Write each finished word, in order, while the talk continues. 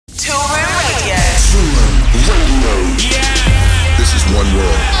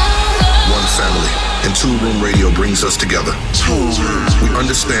and Toolroom Radio brings us together. We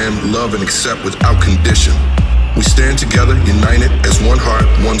understand, love, and accept without condition. We stand together, united as one heart,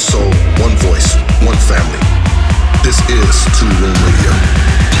 one soul, one voice, one family. This is Toolroom Radio.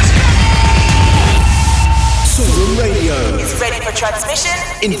 Toolroom Radio is ready for transmission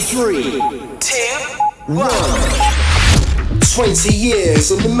in 3, 2, 1. 20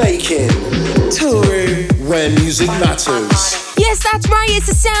 years in the making. Toolroom, where music matters. Yes, that's right, it's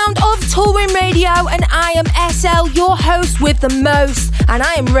the sound of Toolroom Radio, and I am ESSEL, your host with the most, and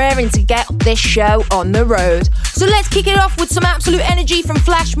I am raring to get this show on the road. So let's kick it off with some absolute energy from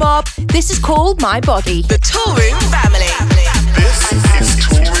Flashmob. This is called My Body. The Toolroom family. This is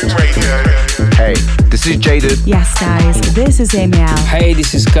Toolroom Radio. Hey, this is Jaded. Yes, guys, this is Amiel. Hey,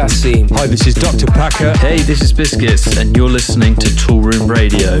 this is Cassie. Hi, this is Dr. Packer. Hey, this is Biscuits, and you're listening to Toolroom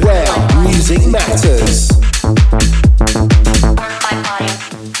Radio. Where music matters.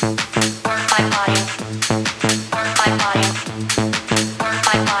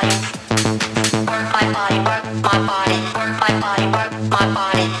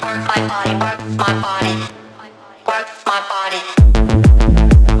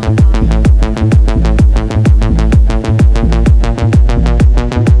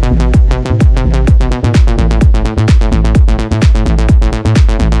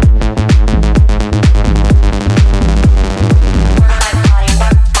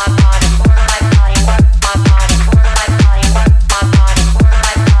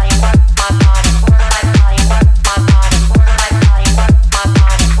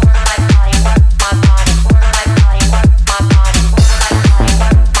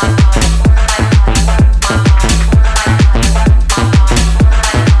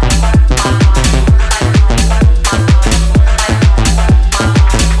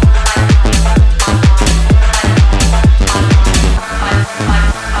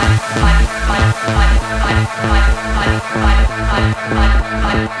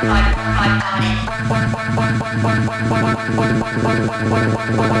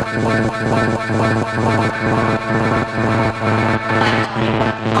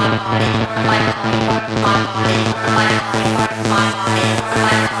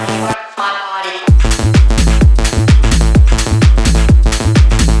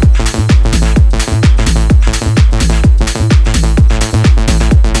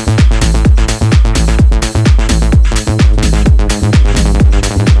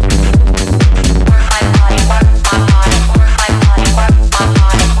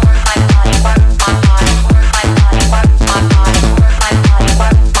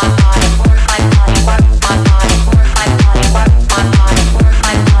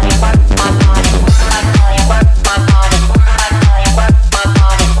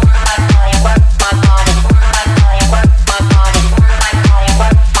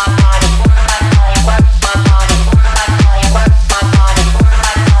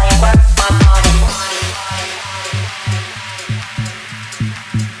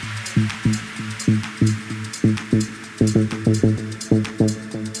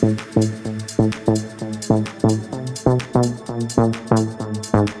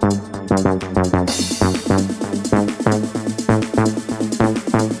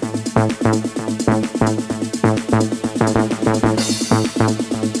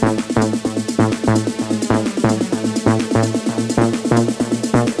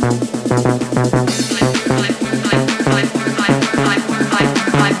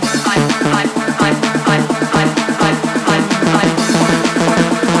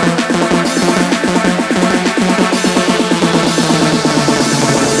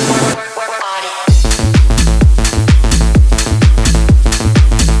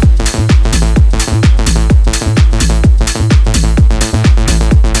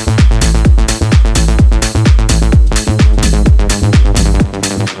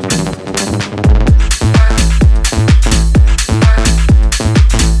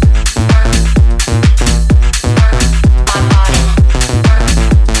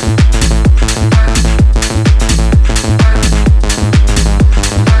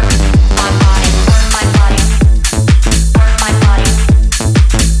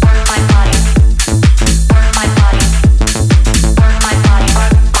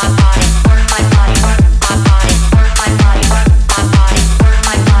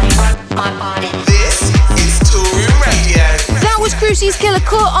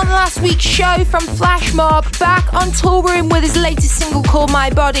 From Flashmob, back on Toolroom with his latest single called My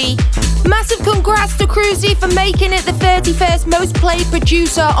Body. Massive congrats to Cruzy for making it the 31st most played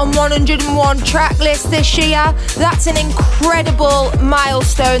producer on 101 Tracklist this year. That's an incredible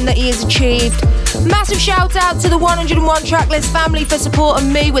milestone that he has achieved. Massive shout out to the 101 Tracklist family for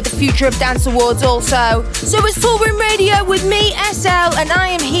supporting me with the Future of Dance Awards also. So it's Toolroom Radio with me, ESSEL, and I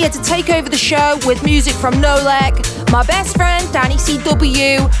am here to take over the show with music from Nolek, my best friend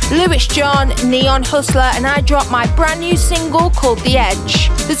DaniCW, Lewis John, Neon Hustler, and I dropped my brand new single called The Edge.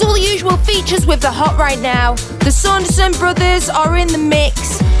 There's all the usual features with the hot right now. The Saunderson brothers are in the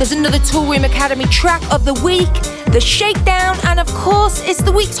mix. There's another Toolroom Academy track of the week, the Shakedown, and of course it's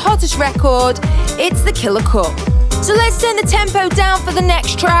the week's hottest record, it's the Killer Cut. So let's turn the tempo down for the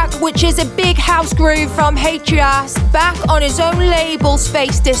next track, which is a big house groove from Hatiras, back on his own label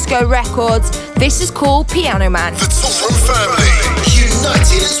Spacedisco Records. This is called Piano Man. The Toolroom family,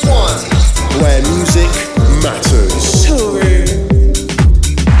 United as one, where music matters. Toolroom.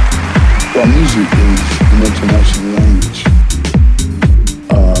 Well, music is an international language.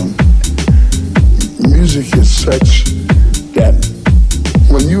 Music is such that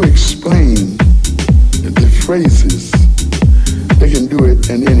when you explain the phrases, they can do it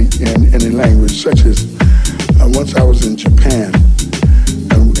in any language. Such as once I was in Japan,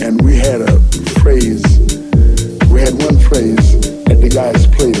 and we had a phrase. We had one phrase that the guys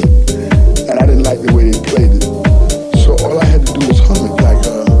played it, and I didn't like the way they played it. So all I had to do was hum it like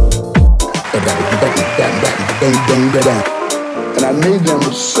and I made them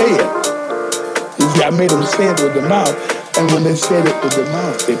say it. You see, I made them say it with the mouth, and when they said it with the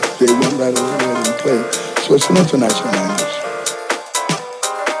mouth, they went right over there and played. So it's an international language.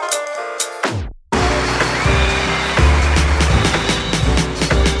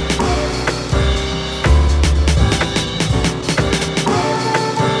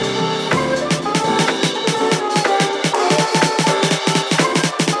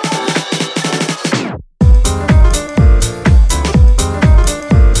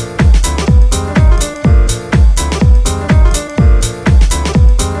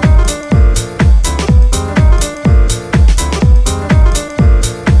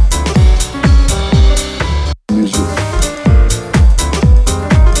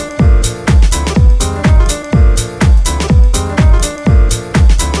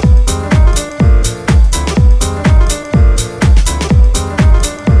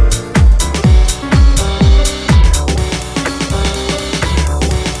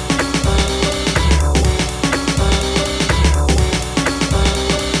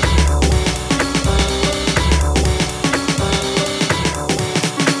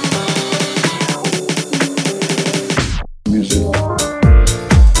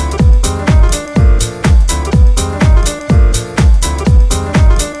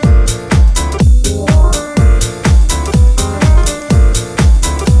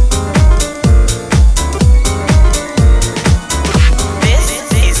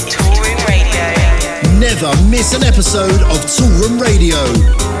 Miss an episode of Toolroom Radio.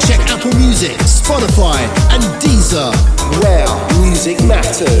 Check Apple Music, Spotify and Deezer, where music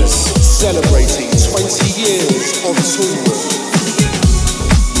matters. Celebrating 20 years of Toolroom.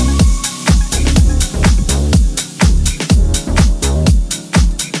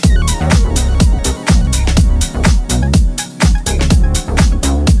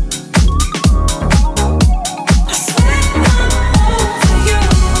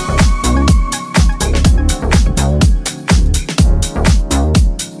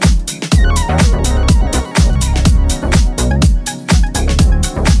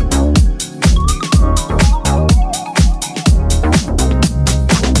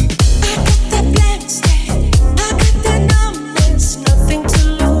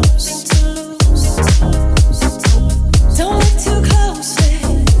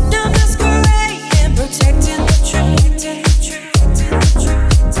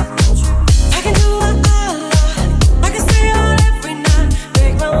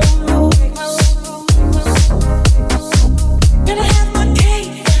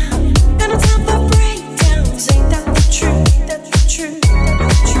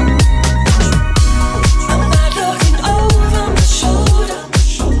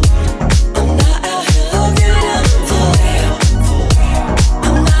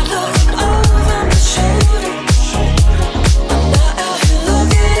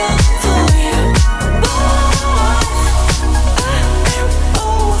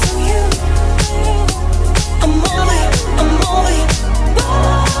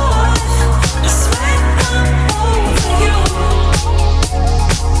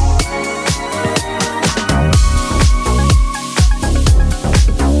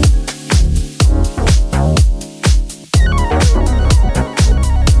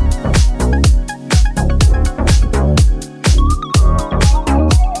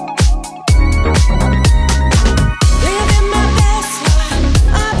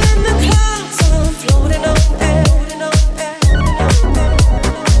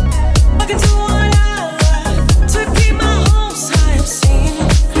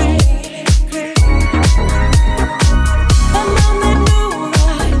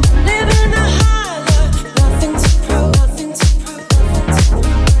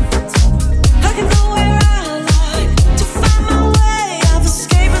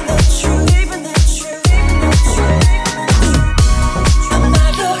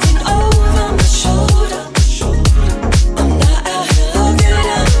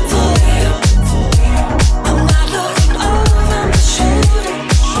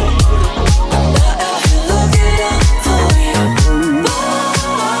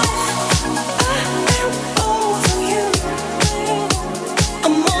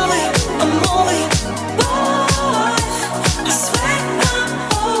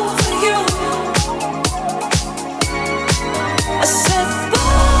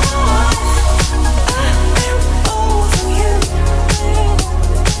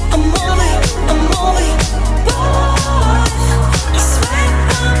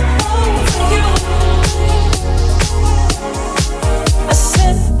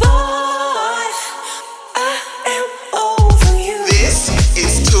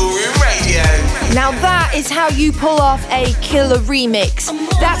 is how you pull off a killer remix.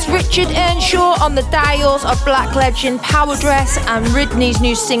 That's Richard Earnshaw on the dials of Black Legend Powerdress and Ridney's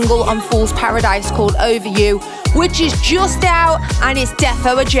new single on Fool's Paradise called Over You, which is just out and it's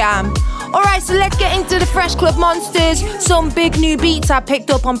defo a jam. Alright, so let's get into the Fresh Club Monsters. Some big new beats I picked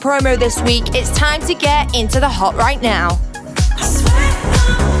up on promo this week. It's time to get into the Hot Right Now.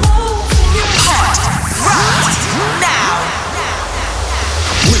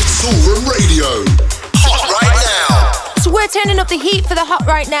 With Toolroom Radio. Hot Right Now. So we're turning up the heat for the Hot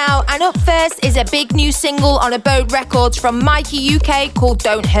Right Now, and up first is a big new single on ABODE Records from Mikey UK called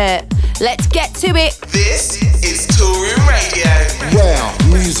Don't Hurt. Let's get to it. This is Toolroom Radio.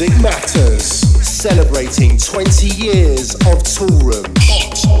 Where music matters. Celebrating 20 years of Toolroom.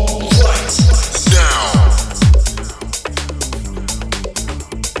 Hot Right Now.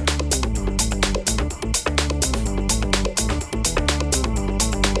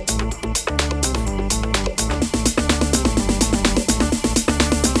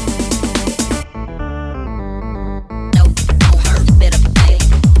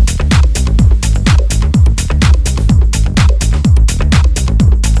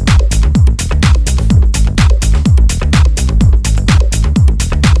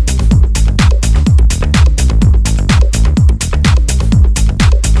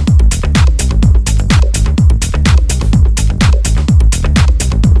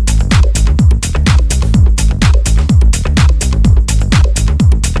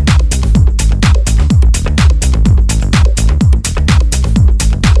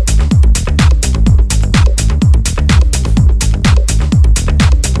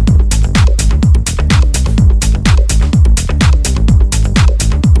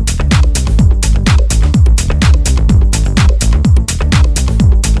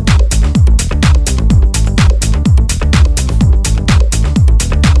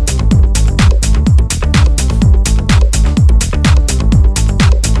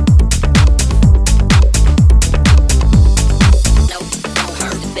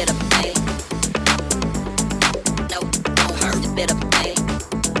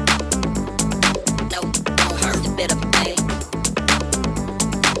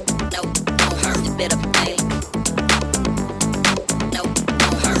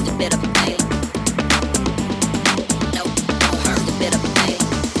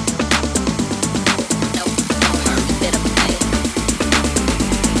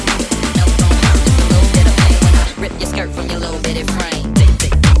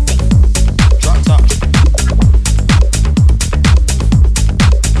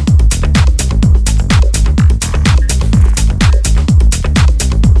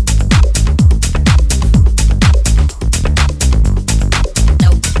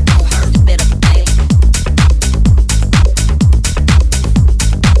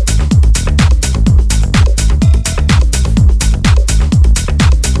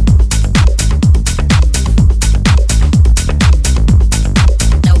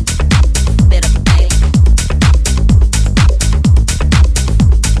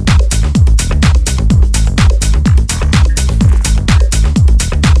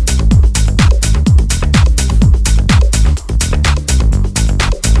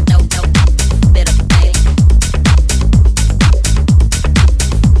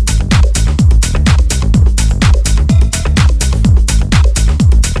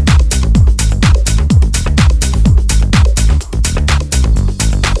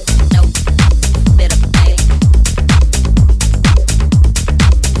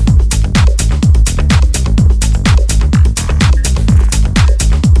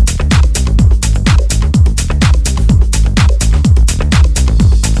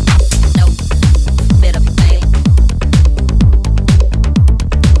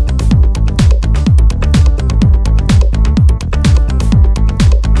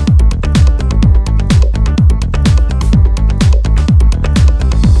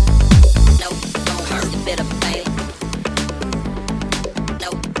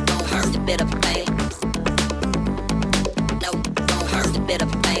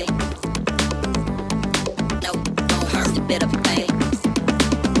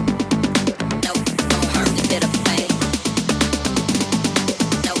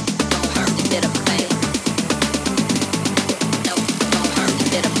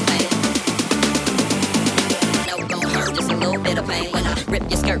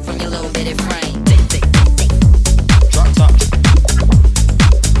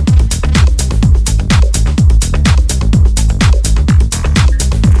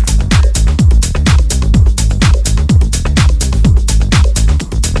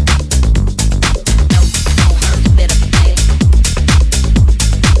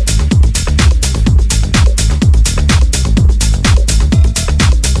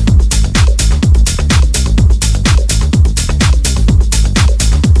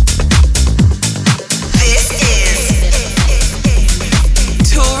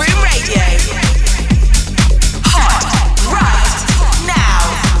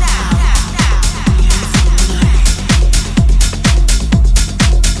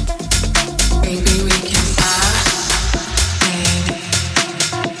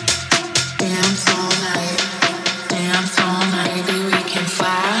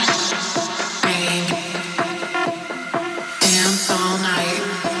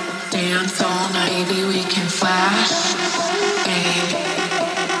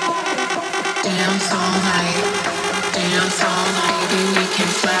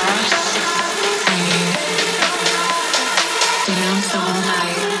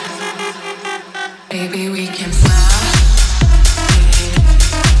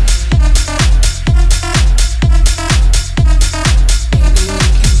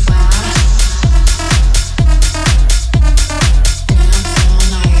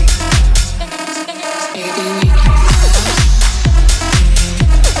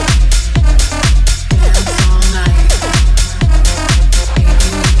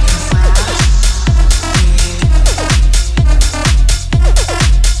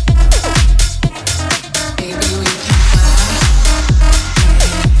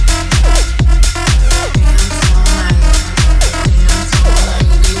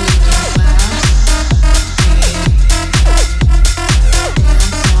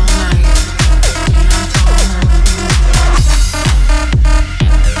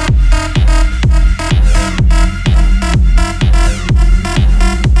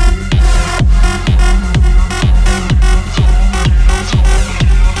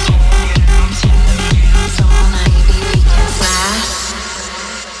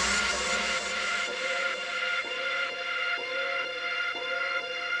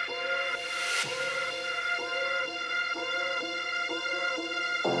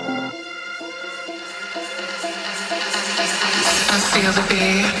 feel the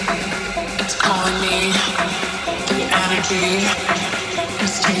beat, it's calling me. The energy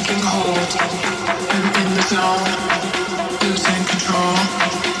is taking hold. I'm in the zone, losing control.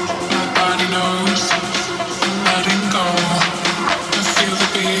 My body knows I'm letting go. I feel the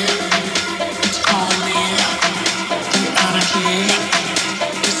beat, it's calling me. The energy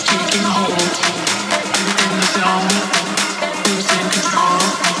is taking hold. I'm in the zone, losing control.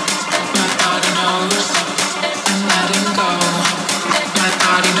 My body knows I'm letting go. My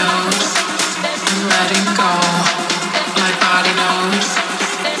body knows I'm letting go. My body knows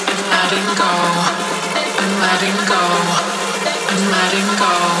I'm letting go. I'm letting go. I'm letting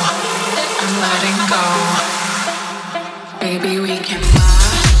go. I'm letting go. Baby, we can fly.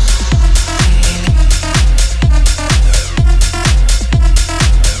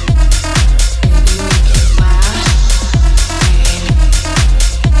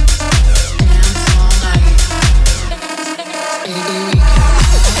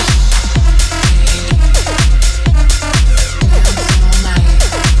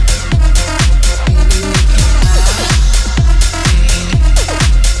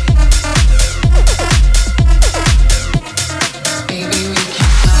 Baby, we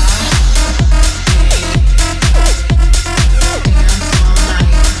can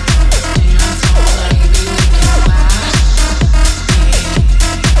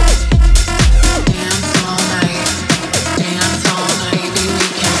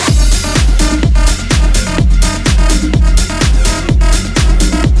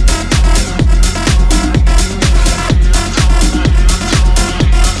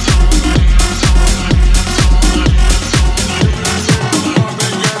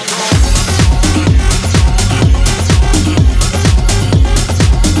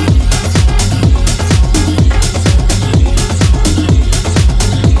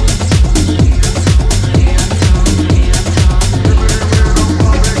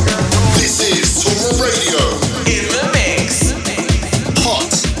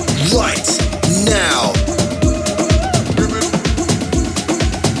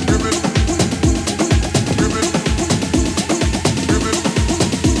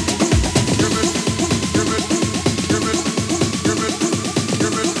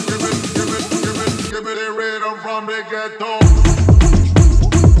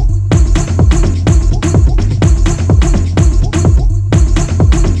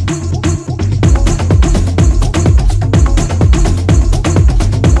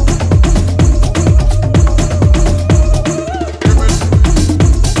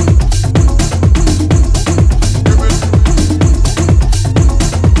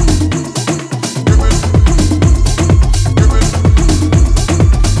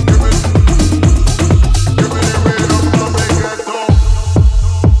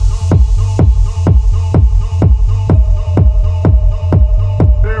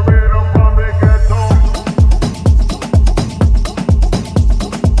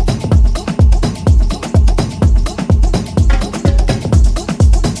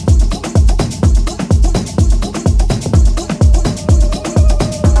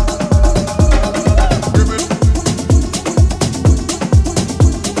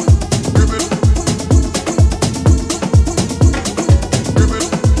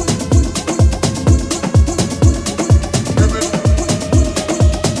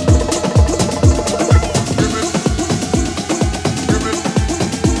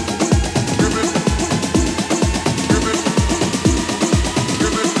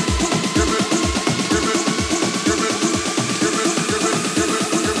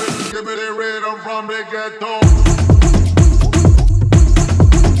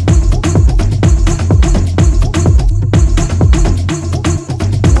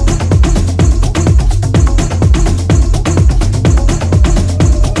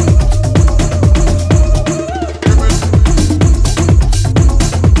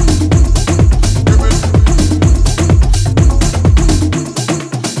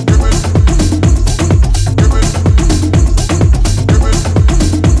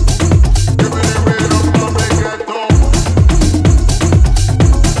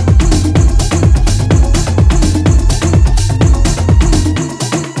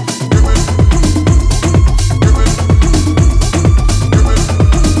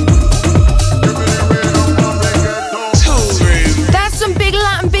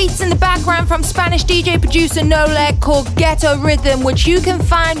producer Nolek called Ghetto Rhythm, which you can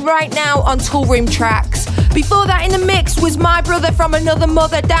find right now on Toolroom Trax. Before that in the mix was my brother from another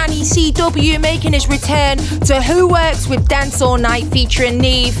mother, DaniCW, making his return to Who Works with Dance All Night featuring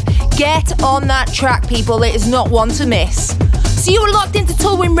NEIV. Get on that track, people, it is not one to miss. So you are locked into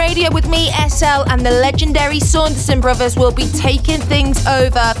Toolroom Radio with me, ESSEL, and the legendary Saunderson brothers will be taking things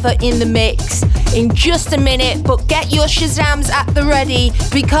over for In The Mix in just a minute, but get your Shazams at the ready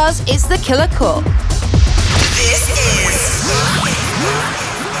because it's the Killer Cut. This is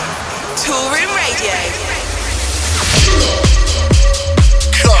Toolroom Radio.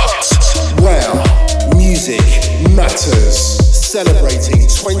 Cut. Wow, music matters. Celebrating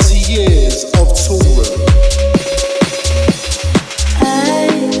 20 years of Toolroom.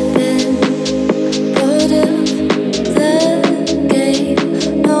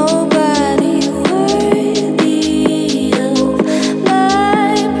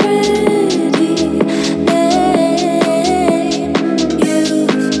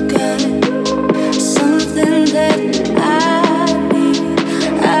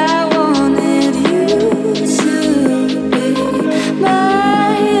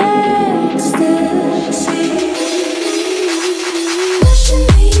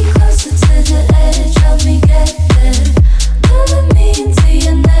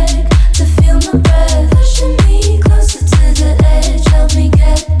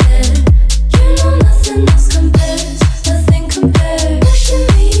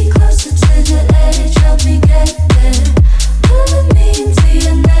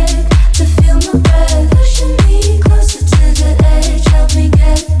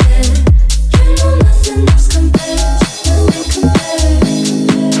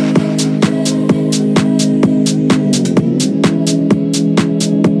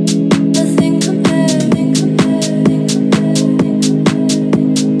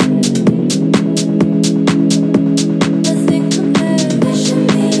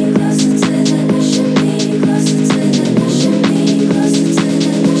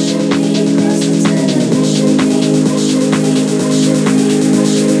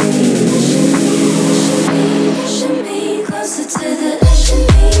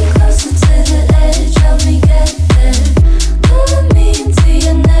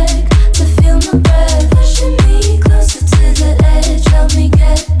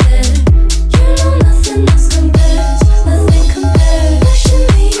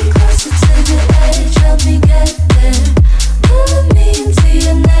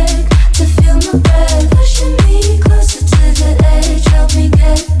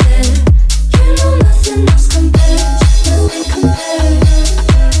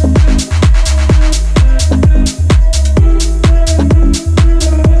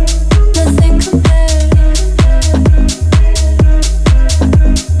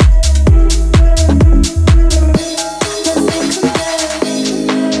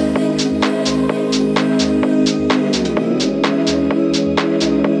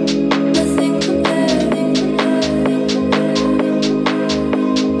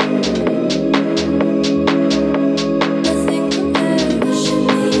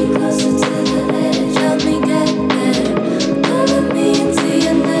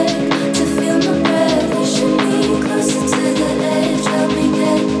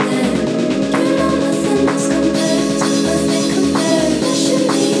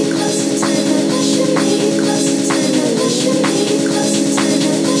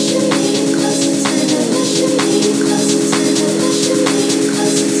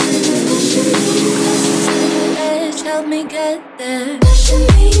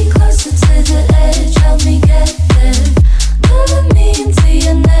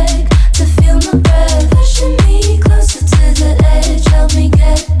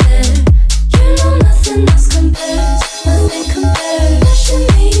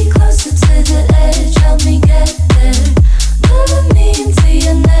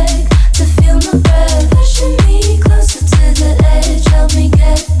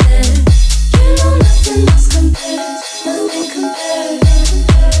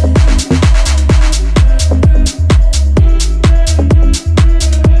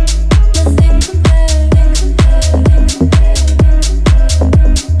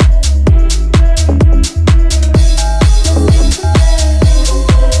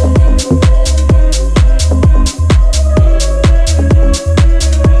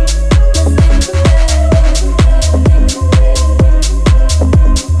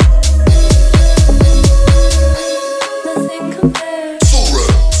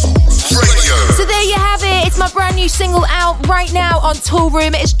 new single out right now on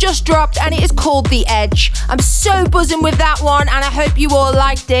Toolroom. It's just dropped and it is called The Edge. I'm so buzzing with that one and I hope you all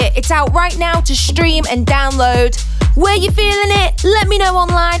liked it. It's out right now to stream and download. Where you feeling it? Let me know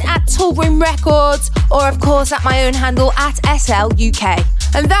online at Toolroom Records or of course at my own handle at ESSEL UK.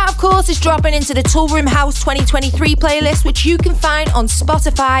 And that of course is dropping into the Toolroom House 2023 playlist, which you can find on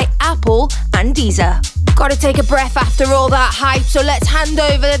Spotify, Apple and Deezer. Gotta take a breath after all that hype, so let's hand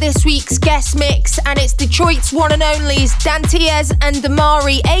over this week's guest mix, and it's Detroit's one and only's Dantiez and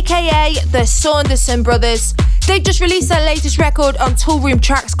Damari, aka the Saunderson brothers. They've just released their latest record on Toolroom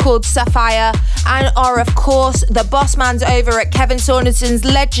Trax called Sapphire, and are of course the boss mans over at Kevin Saunderson's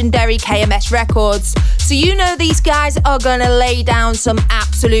legendary KMS Records. So you know these guys are gonna lay down some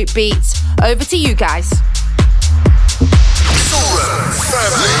absolute beats. Over to you guys.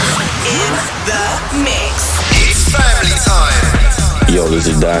 In the mix. It's family time. Yo, this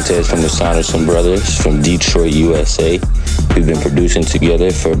is Dantes from the Saunderson Brothers from Detroit, USA. We've been producing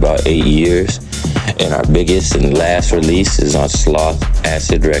together for about 8 years, and our biggest and last release is on Sloth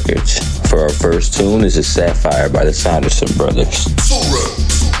Acid Records. For our first tune is a Sapphire by the Saunderson Brothers. Toolroom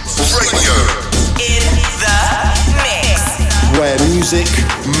Radio. In the mix. Where music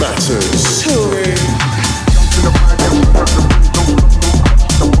matters. Toolroom.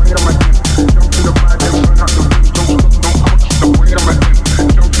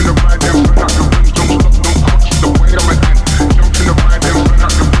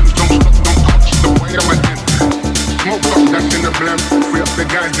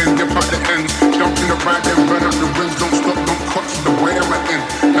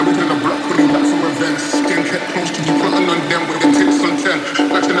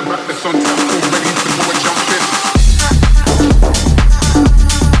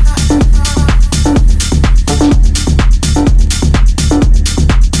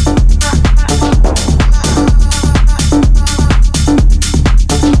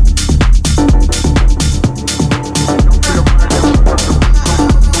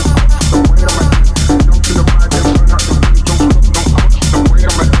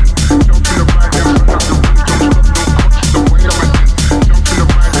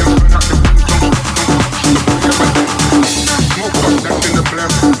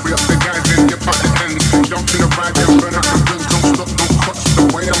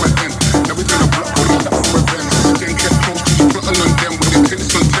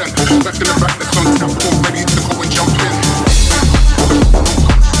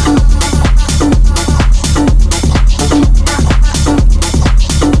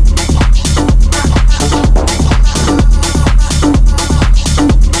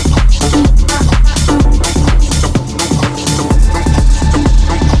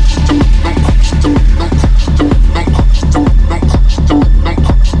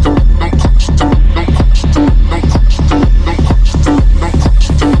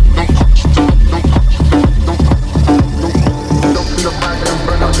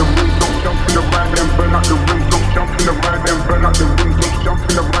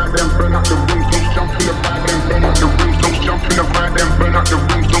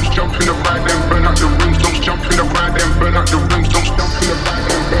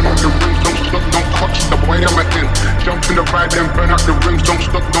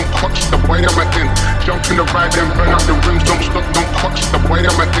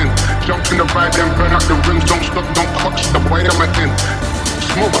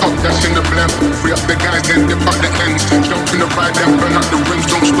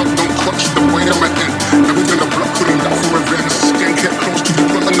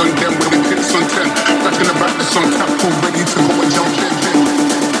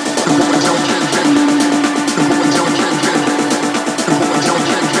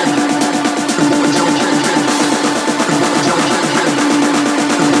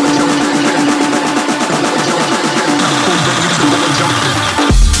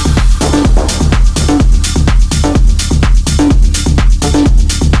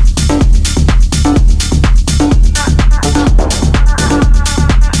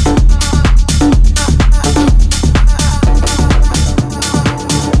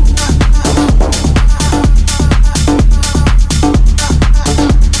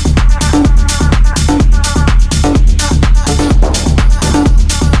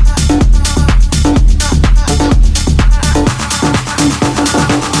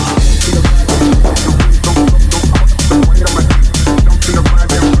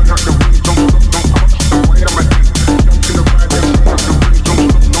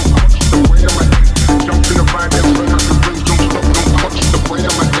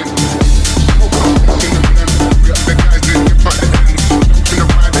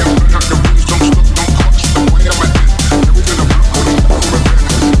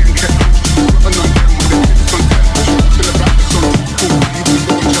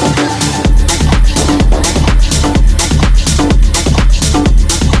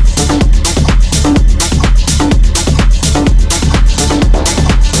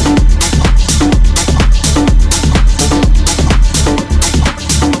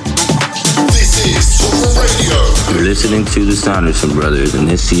 to the Saunderson brothers, and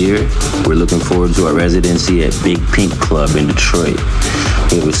this year we're looking forward to our residency at Big Pink Club in Detroit.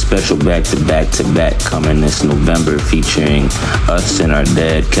 We have a special back-to-back coming this November featuring us and our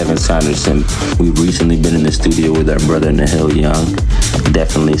dad, Kevin Saunderson. We've recently been in the studio with our brother, Nahil Young.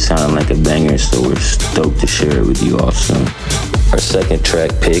 Definitely sounding like a banger, so we're stoked to share it with you all soon. Our second track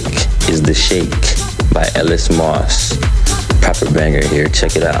pick is The Shake by Ellis Moss. Proper banger here,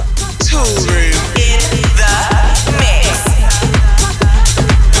 check it out. Toolroom in the mix.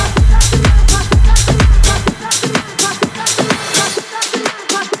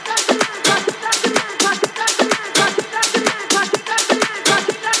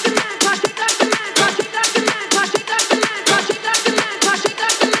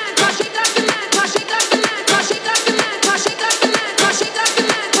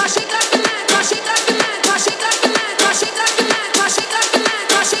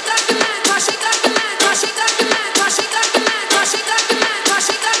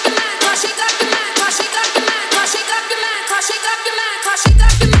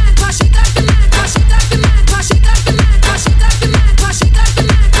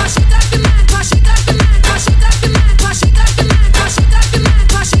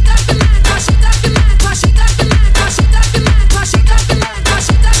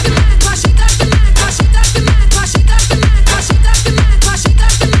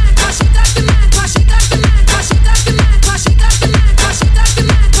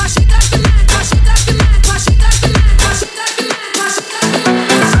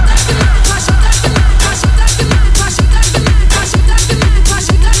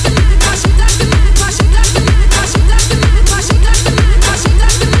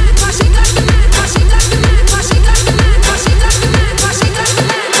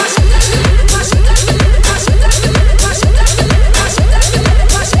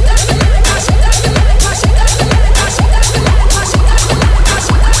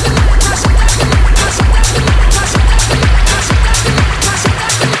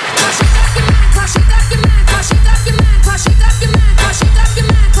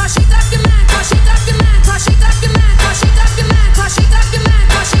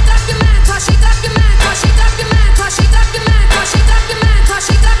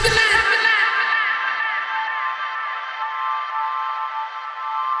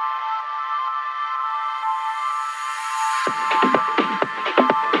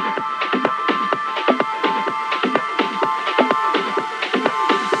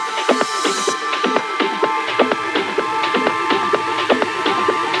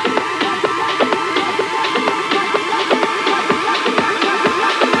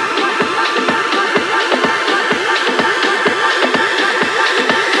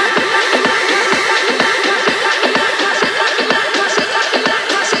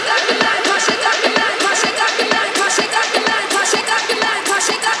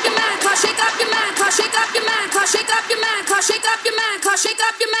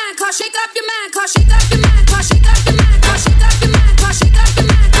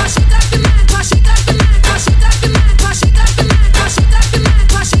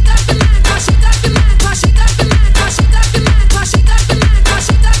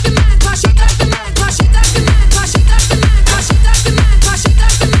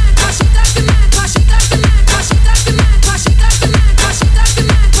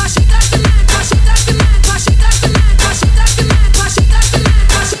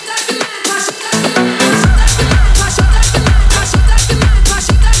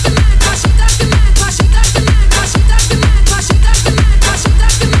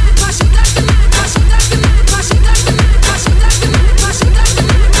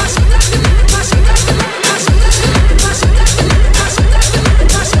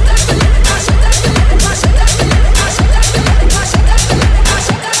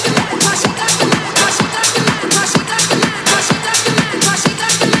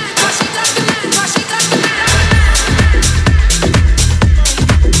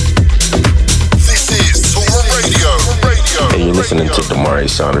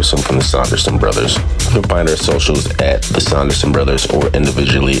 Saunderson from the Saunderson Brothers. You can find our socials at the Saunderson Brothers or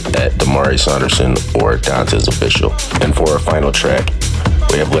individually at Damari Saunderson or Dante's Official. And for our final track,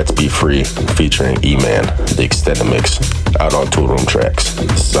 we have Let's Be Free featuring E-Man, the extended mix, out on Toolroom Tracks.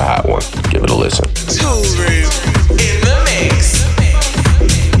 This is a hot one. Give it a listen. Toolroom in the mix.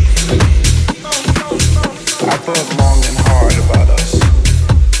 I thought long and hard about us,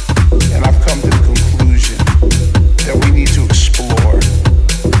 and I've come to the conclusion that we need to explore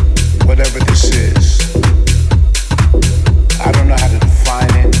whatever this is. I don't know how to define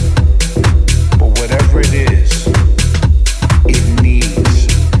it, but whatever it is, it needs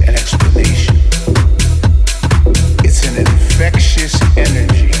an explanation. It's an adventure.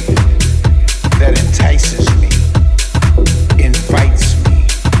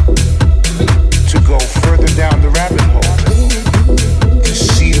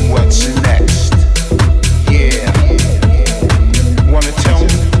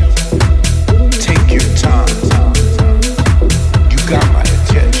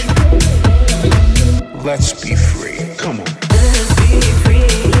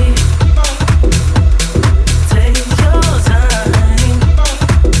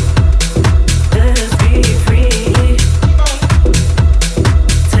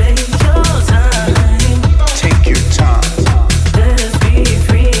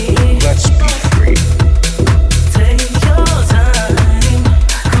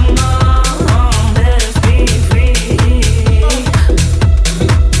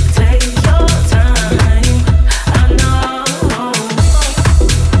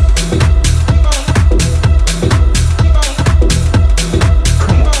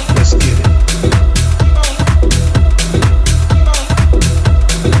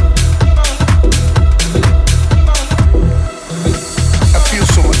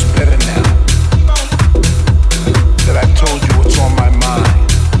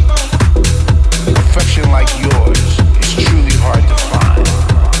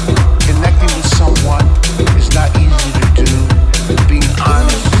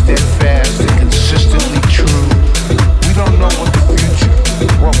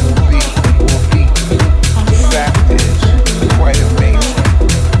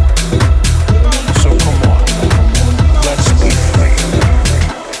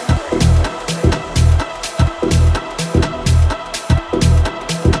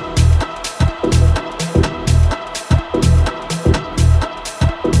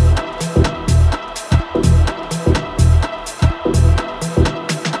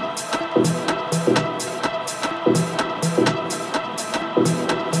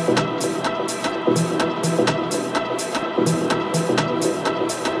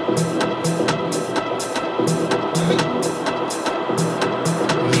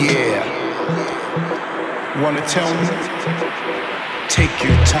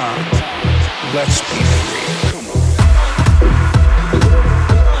 your time. Let's be free. Come on.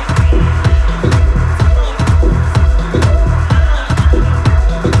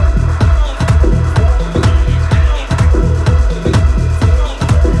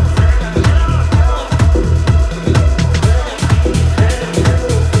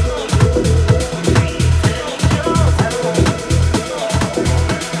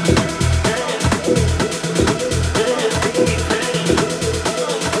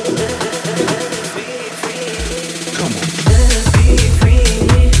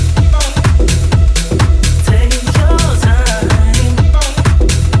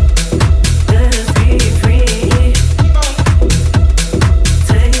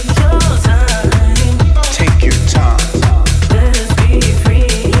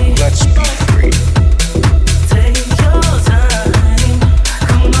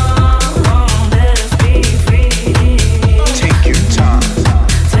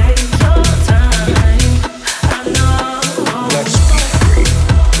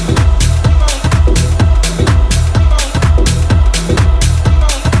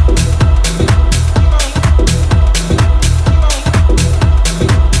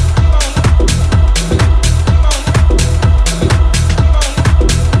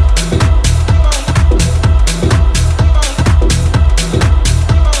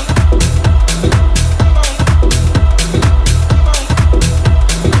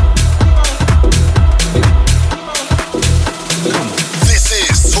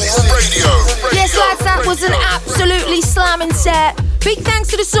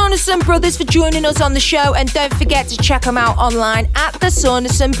 Brothers for joining us on the show, and don't forget to check them out online at the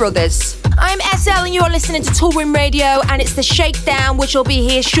Saunderson Brothers. I'm ESSEL and you're listening to Toolroom Radio, and it's the Shakedown, which will be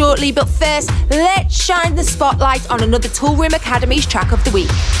here shortly, but first let's shine the spotlight on another Toolroom Academy's track of the week.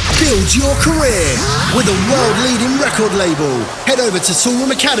 Build your career with a world-leading record label. Head over to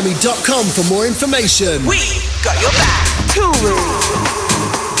toolroomacademy.com for more information. We got your back. Toolroom,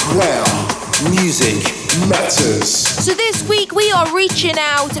 where music matters. So this week we are reaching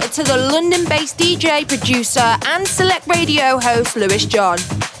out to the London-based DJ, producer and select radio host Lewis John.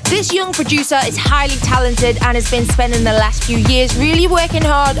 This young producer is highly talented and has been spending the last few years really working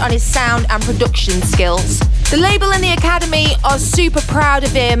hard on his sound and production skills. The label and the Academy are super proud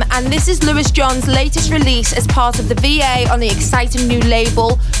of him, and this is Lewis John's latest release as part of the VA on the exciting new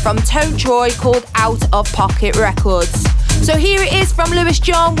label from Tone Troy called Out of Pocket Records. So here it is from Lewis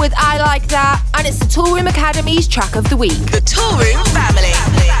John with I Like That, and it's the Toolroom Academy's track of the week. The Toolroom family,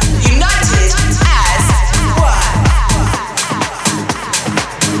 united as one.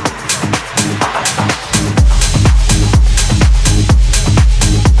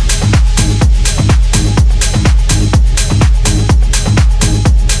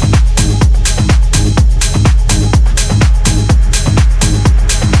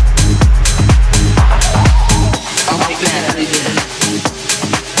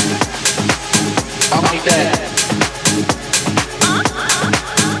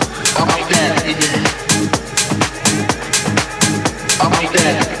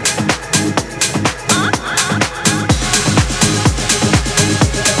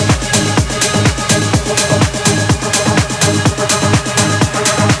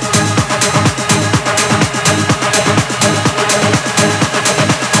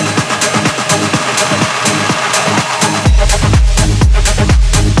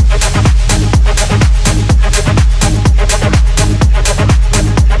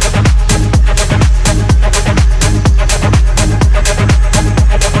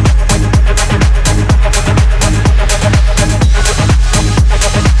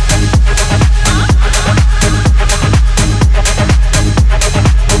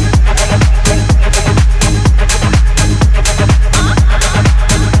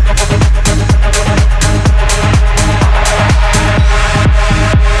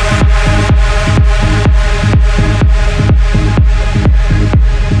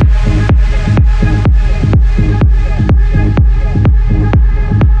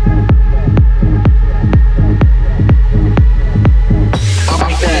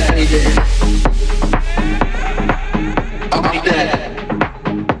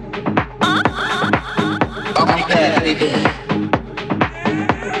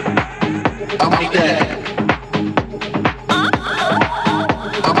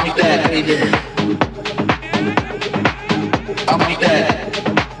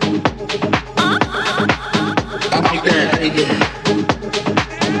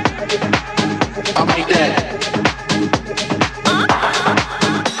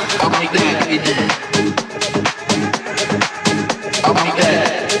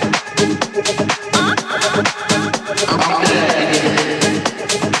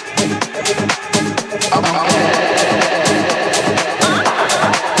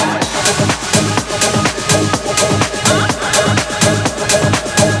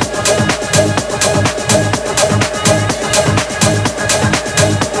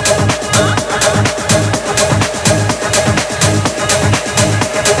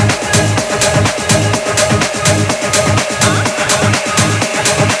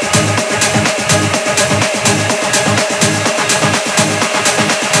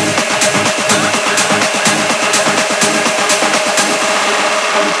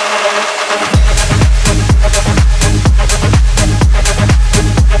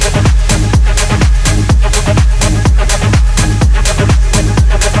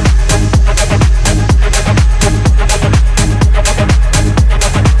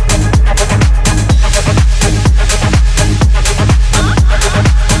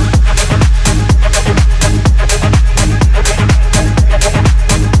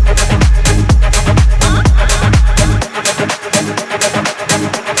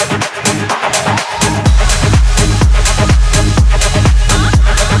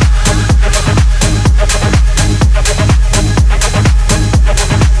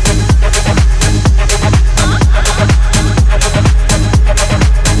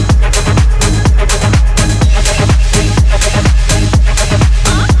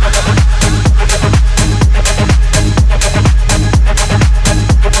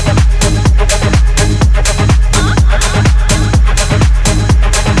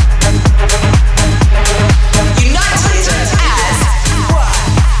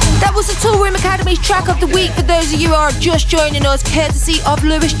 those of you who are just joining us, courtesy of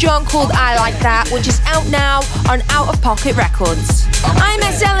Lewis John, called I Like That, which is out now on Out of Pocket Records. I'm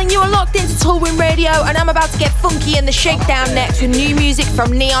ESSEL and you are locked into Toolroom Radio, and I'm about to get funky in the Shakedown next with new music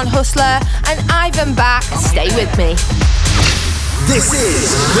from Neon Hustler and Yvvan back. Stay with me. This is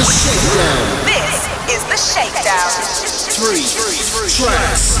the Shakedown. This is the Shakedown. 3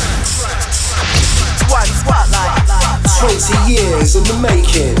 tracks. 1 spotlight. 20 years in the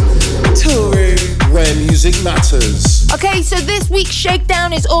making. Toolroom, where music matters. Okay, so this week's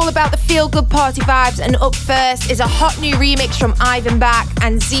Shakedown is all about the feel-good party vibes, and up first is a hot new remix from Yvvan back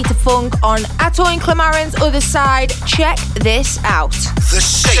and Zetaphunk on Antoine Clamaran's Other Side. Check this out. The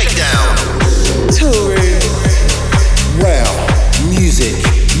Shakedown. Toolroom, where music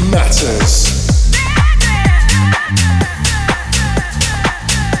matters.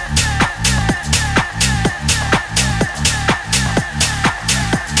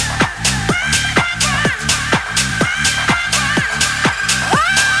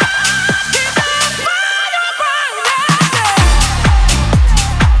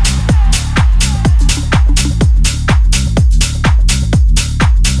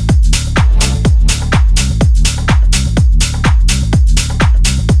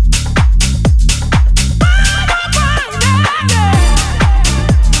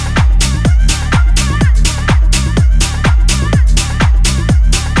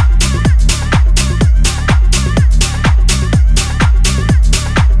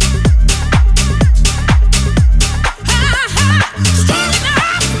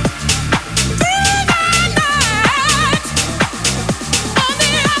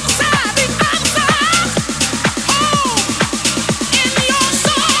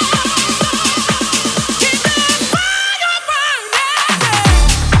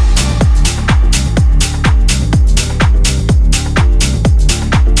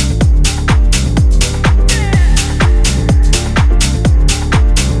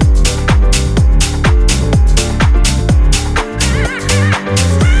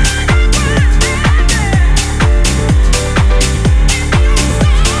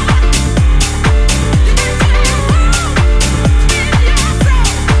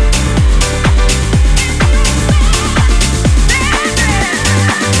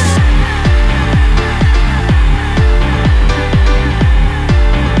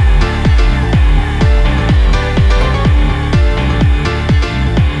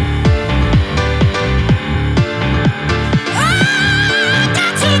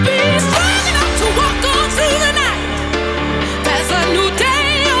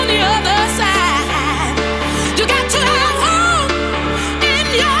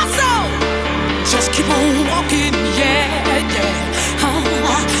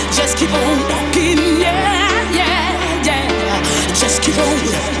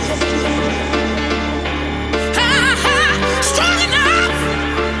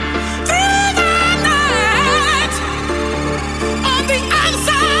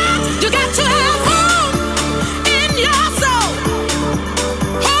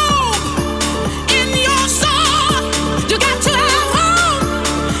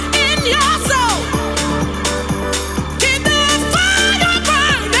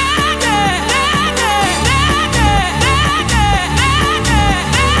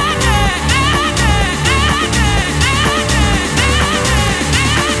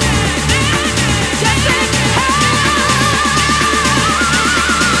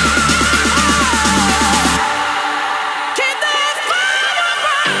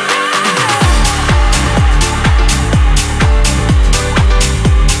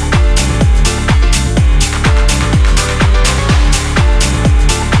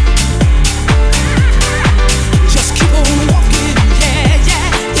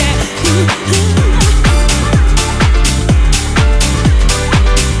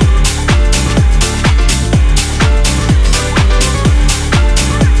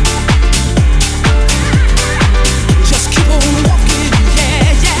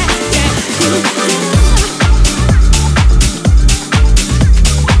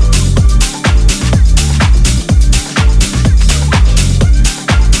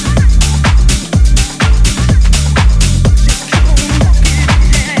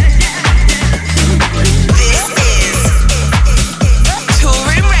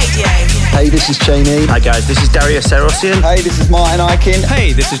 this is Cheney. Hi guys, this is Darius Erosian. Hey, this is Martin Ikin.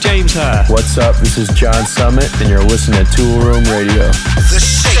 Hey, this is James Hurr. What's up? This is John Summit, and you're listening to Toolroom Radio. The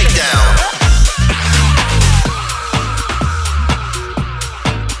Shakedown.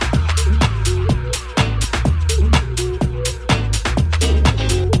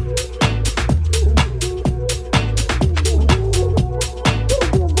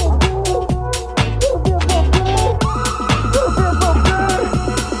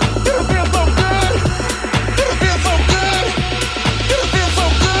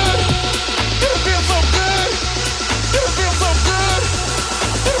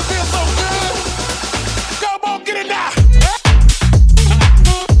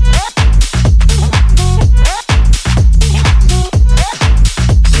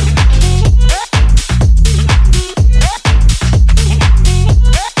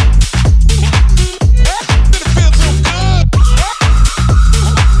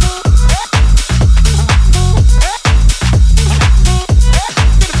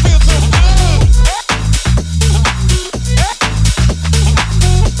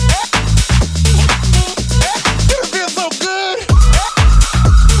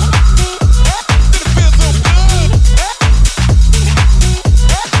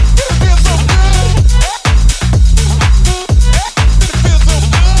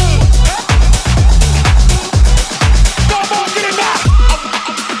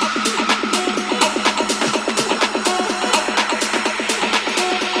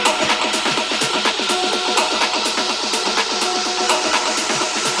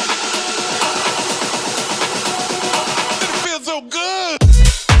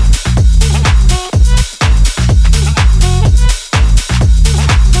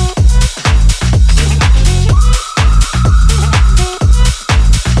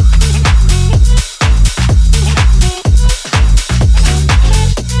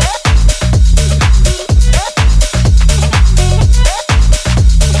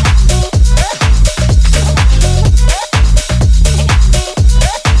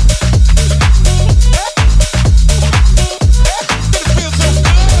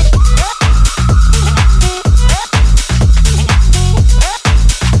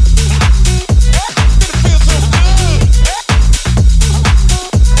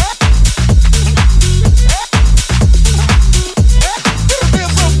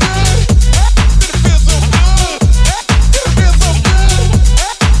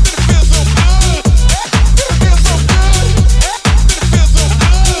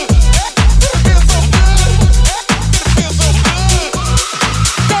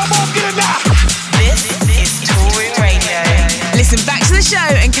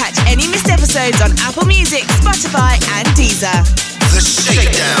 episodes on Apple Music, Spotify, and Deezer. The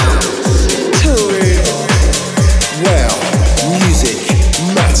Shakedown. Toolroom. Well, music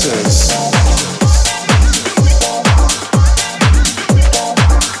matters.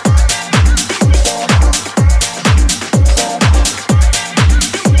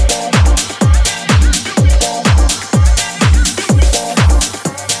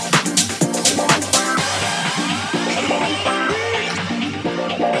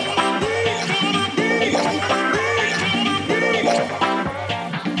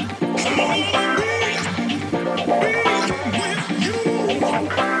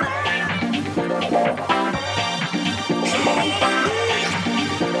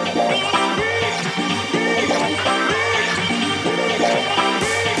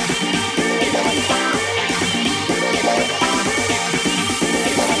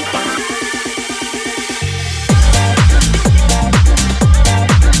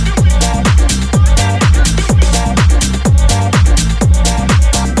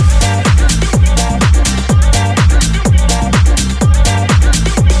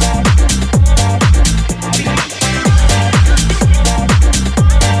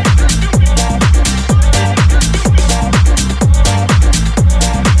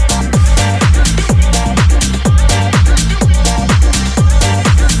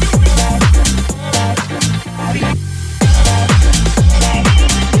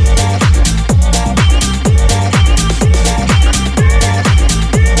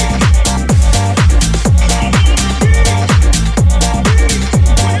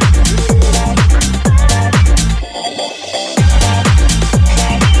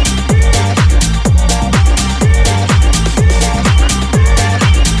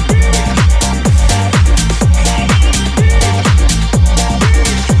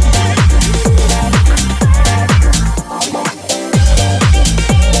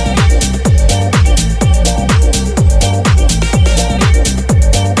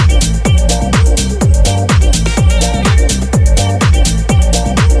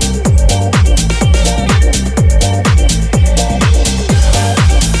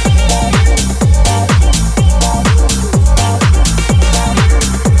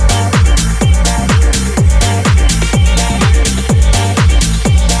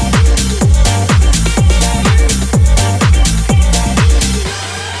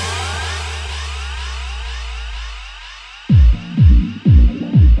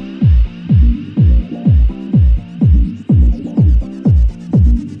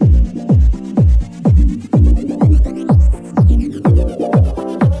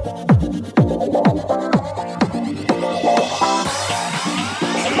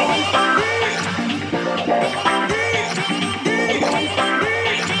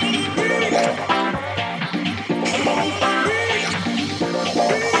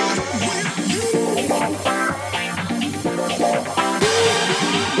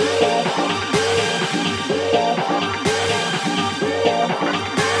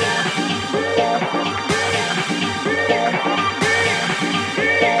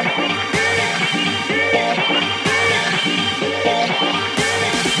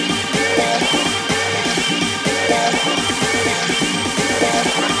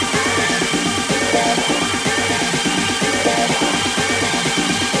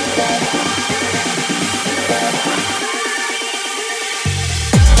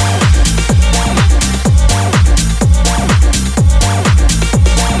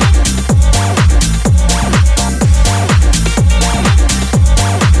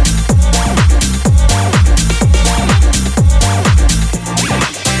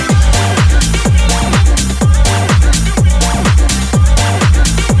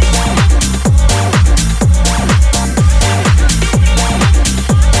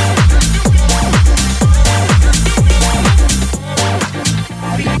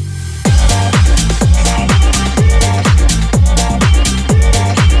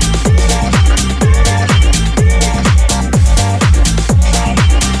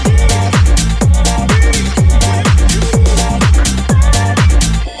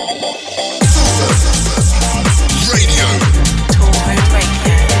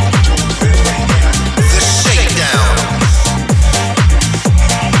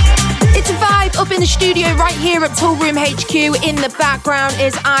 Toolroom HQ. In the background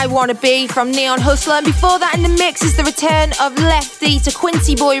is I Wanna Be from Neon Hustler. And before that in the mix is the return of LEFTI to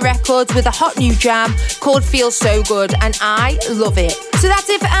Quincy Boy Records with a hot new jam called Feel So Good. And I love it. So that's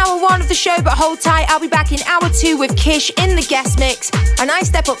it for hour 1 of the show, but hold tight. I'll be back in hour 2 with Kisch in the guest mix. And I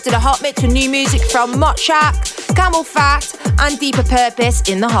step up to the hot mix with new music from Mochak, Camel Fat and Deeper Purpose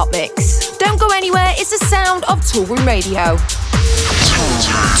in the hot mix. Don't go anywhere. It's the sound of Toolroom Radio.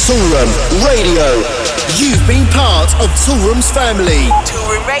 Toolroom Radio. You've been part of Toolroom's family.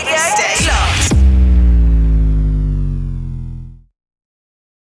 Toolroom Radio. Stay locked.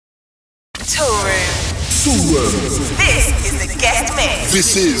 Toolroom. This is the guest mix.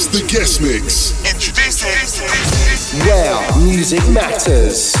 This is the guest mix. Introducing Where music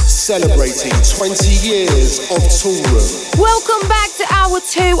matters. Celebrating 20 years of Toolroom. Welcome back to hour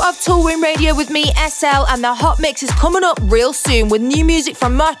 2 of Toolroom Radio with me, ESSEL, and the hot mix is coming up real soon with new music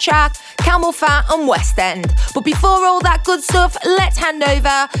from Mochak, Camel Fat and West End. But before all that good stuff, let's hand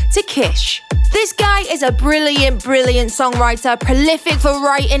over to Kisch. This guy is a brilliant songwriter, prolific for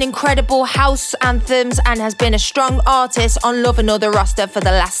writing incredible house anthems and has been a strong artist on Love Another roster for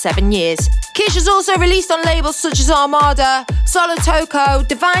the last 7 years. Kisch has also released on labels such as Armada, Solo Toko,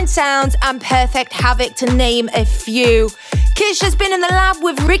 Divine Sounds and Perfect Havoc to name a few. Kisch has been in the lab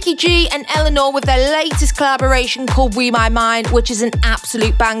with Ricky G and Eleanor with their latest collaboration called We My Mind, which is an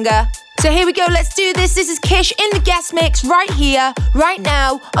absolute banger. So here we go, let's do this. This is Kisch in the guest mix right here, right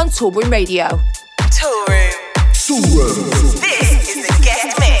now on Toolroom Radio. Toolroom. This is the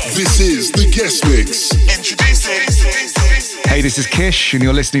guest mix. This is the guest mix. Introducing. Hey, this is Kisch, and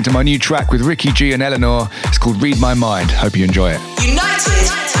you're listening to my new track with Ricky G and Eleanor. It's called Read My Mind. Hope you enjoy it.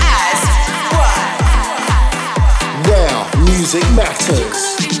 United as one. Where music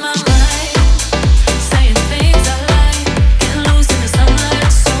matters.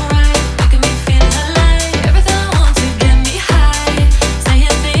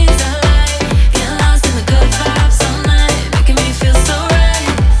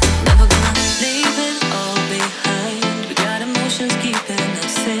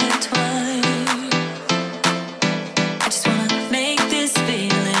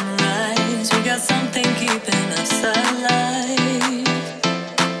 Something keeping us alive.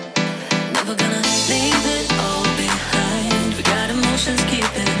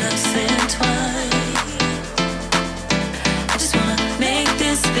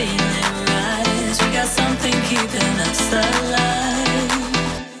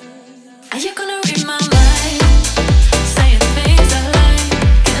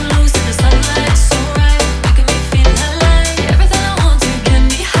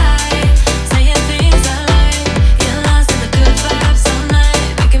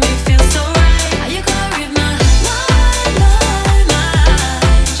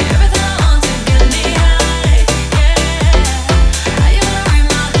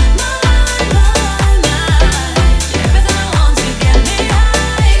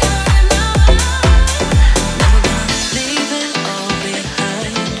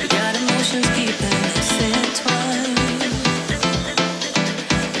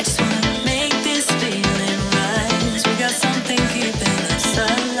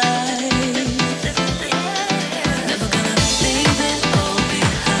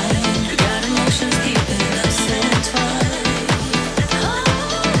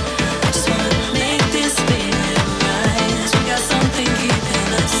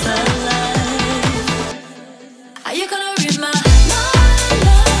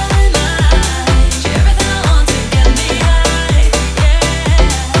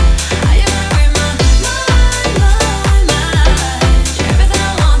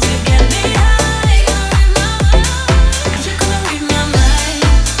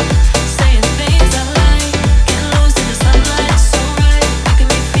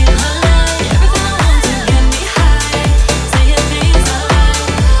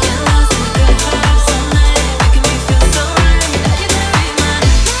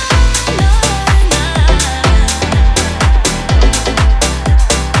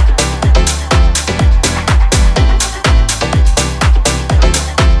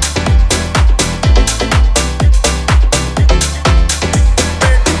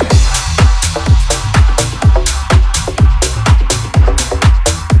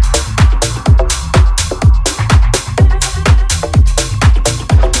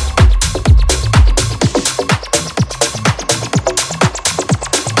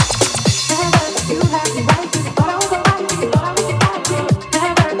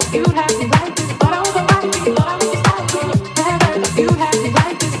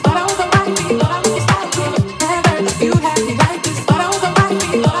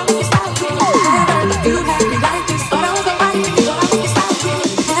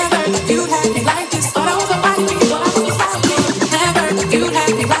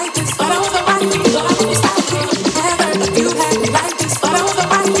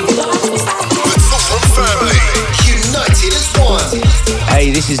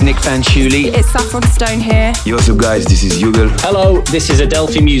 this is Nick Fanchuli. It's Saffron Stone here. Yo, what's up guys, this is Yugal. Hello, this is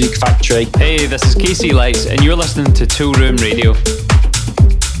Adelphi Music Factory. Hey, this is Casey Lights, and you're listening to Toolroom Radio.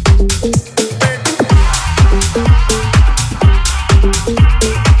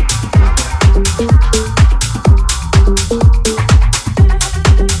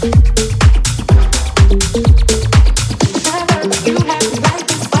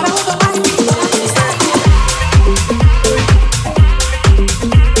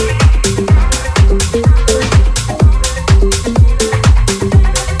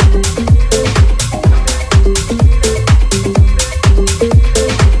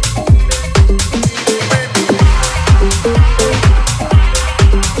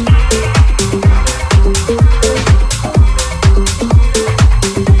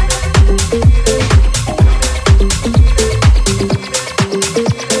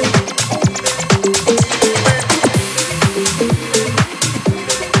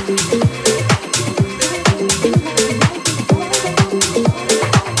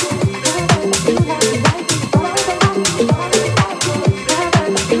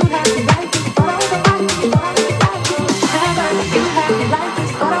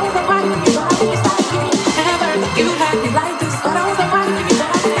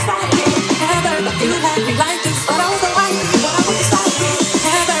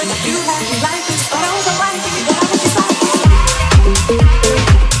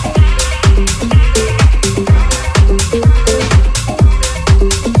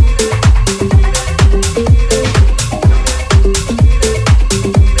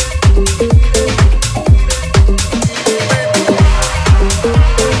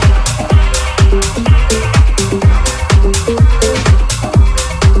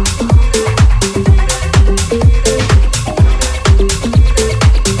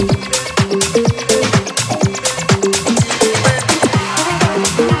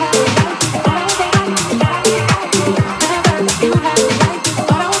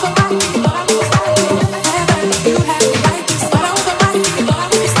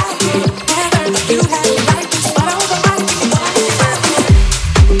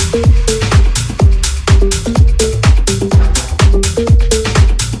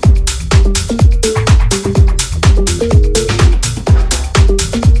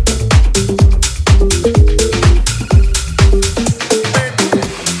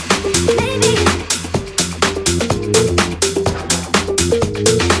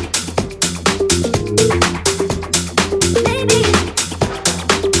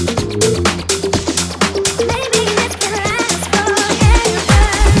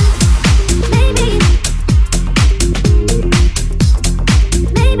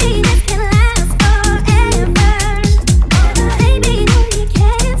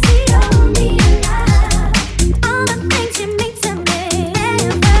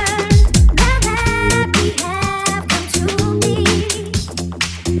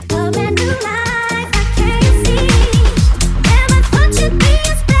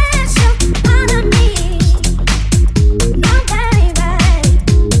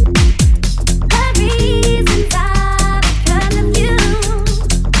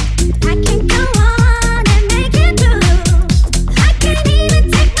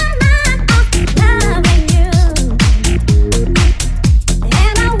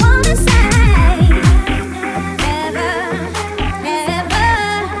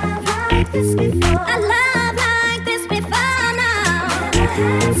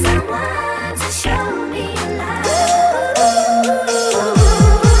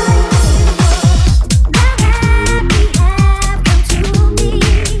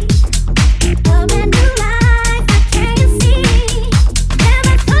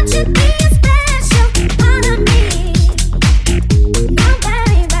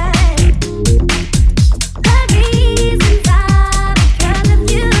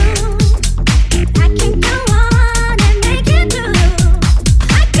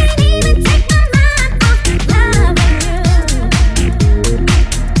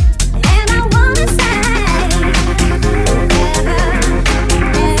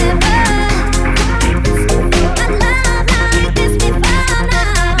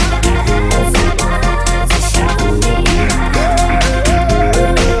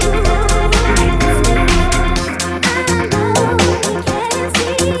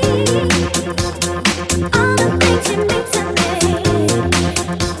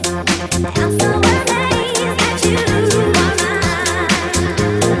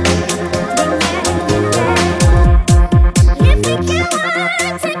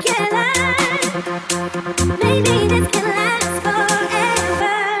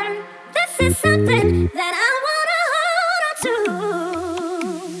 is something that I wanna hold on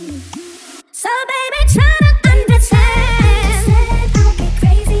to.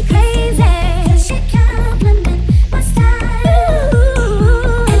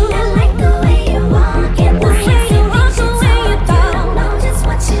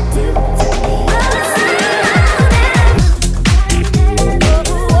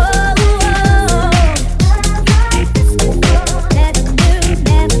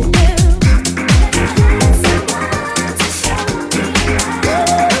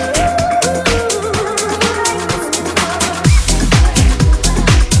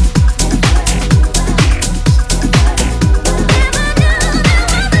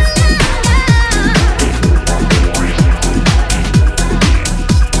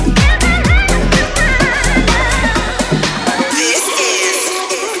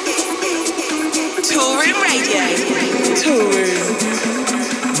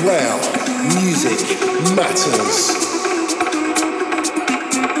 matters.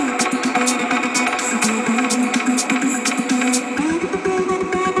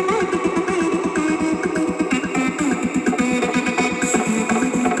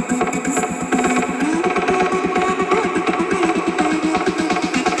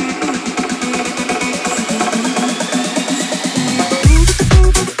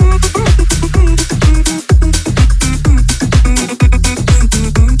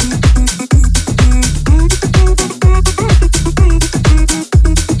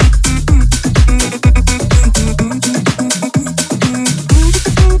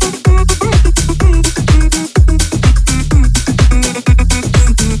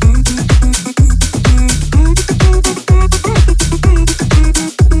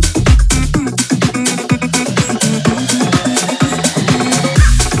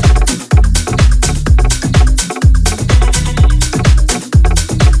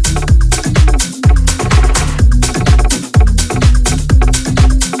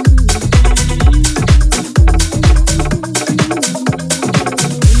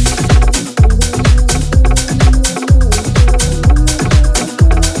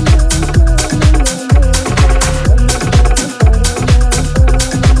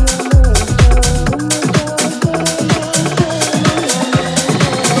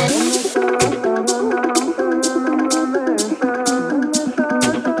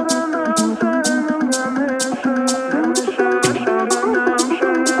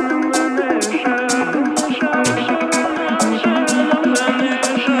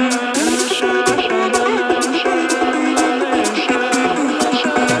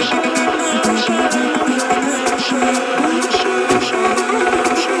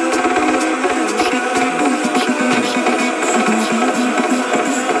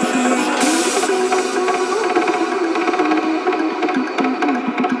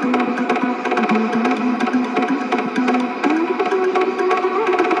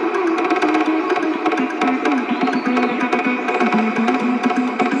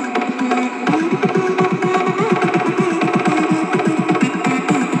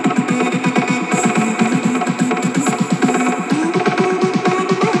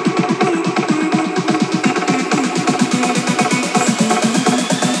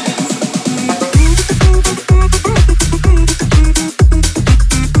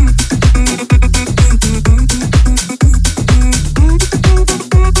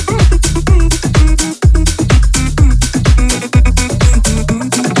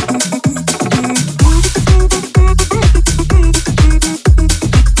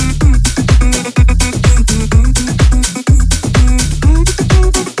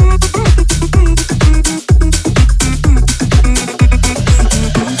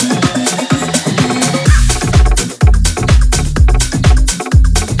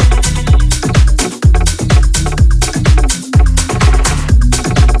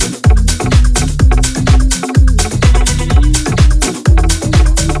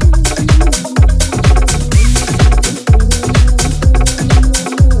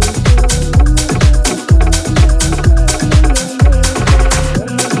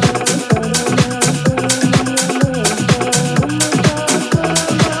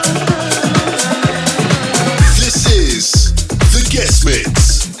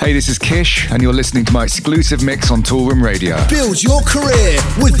 Hey, this is Kisch, and you're listening to my exclusive mix on Toolroom Radio. Build your career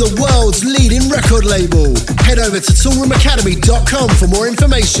with the world's leading record label. Head over to toolroomacademy.com for more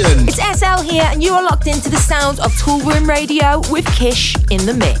information. It's ESSEL here, and you are locked into the sound of Toolroom Radio with Kisch in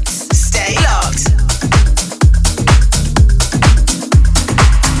the mix. Stay locked.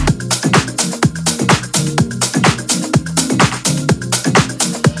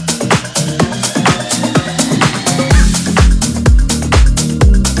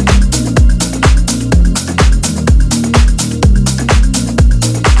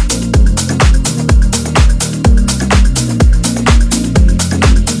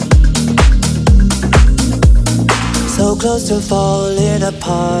 So close to falling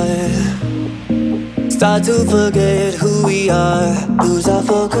apart. Start to forget who we are. Lose our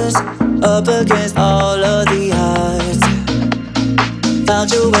focus up against all of the odds.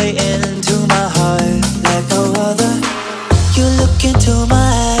 Found your way into my heart like no other. You look into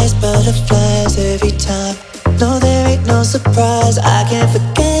my eyes, butterflies every time. No, there ain't no surprise, I can't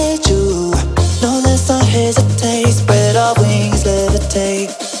forget you. No, let's not hesitate, spread our wings,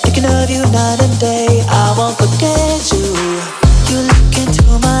 levitate. Thinking of you night and day, I won't forget you. You look into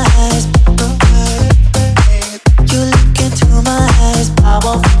my eyes, you look into my eyes, I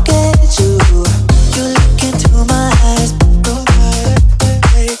won't forget you. You look into my eyes,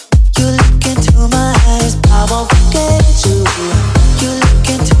 you look into my eyes, I won't forget you. You look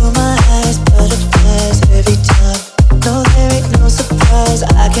into my eyes, butterflies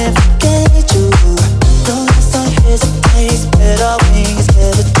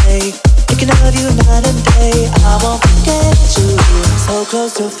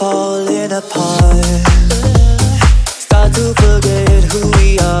close to falling apart. Start to forget who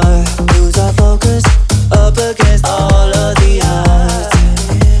we are. Lose our focus up against all of the odds.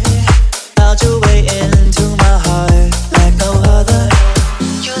 Found your way into my heart like no other.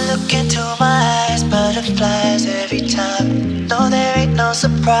 You look into my eyes, butterflies every time. No, there ain't no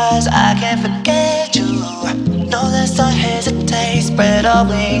surprise, I can't forget you. No, let's not hesitate, spread our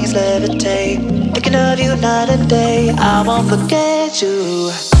wings, levitate. Thinking of you night and day, I won't forget you.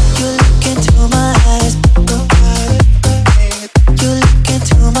 You look into my eyes, you look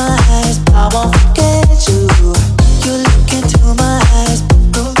into my eyes, I won't forget you. You look into my eyes,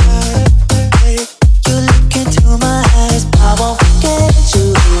 you look into my eyes, I won't forget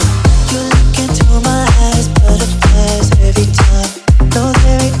you. You look into my eyes, butterflies every time. No,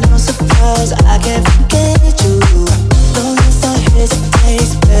 there ain't no surprise, I can't forget you. No, let's not hesitate,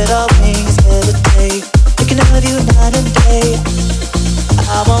 spread our wings, levitate. Thinking of you night and day,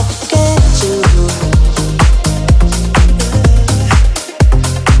 I won't forget you.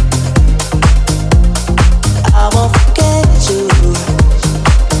 I won't forget you.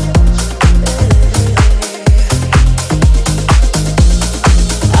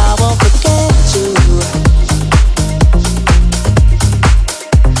 I won't forget you.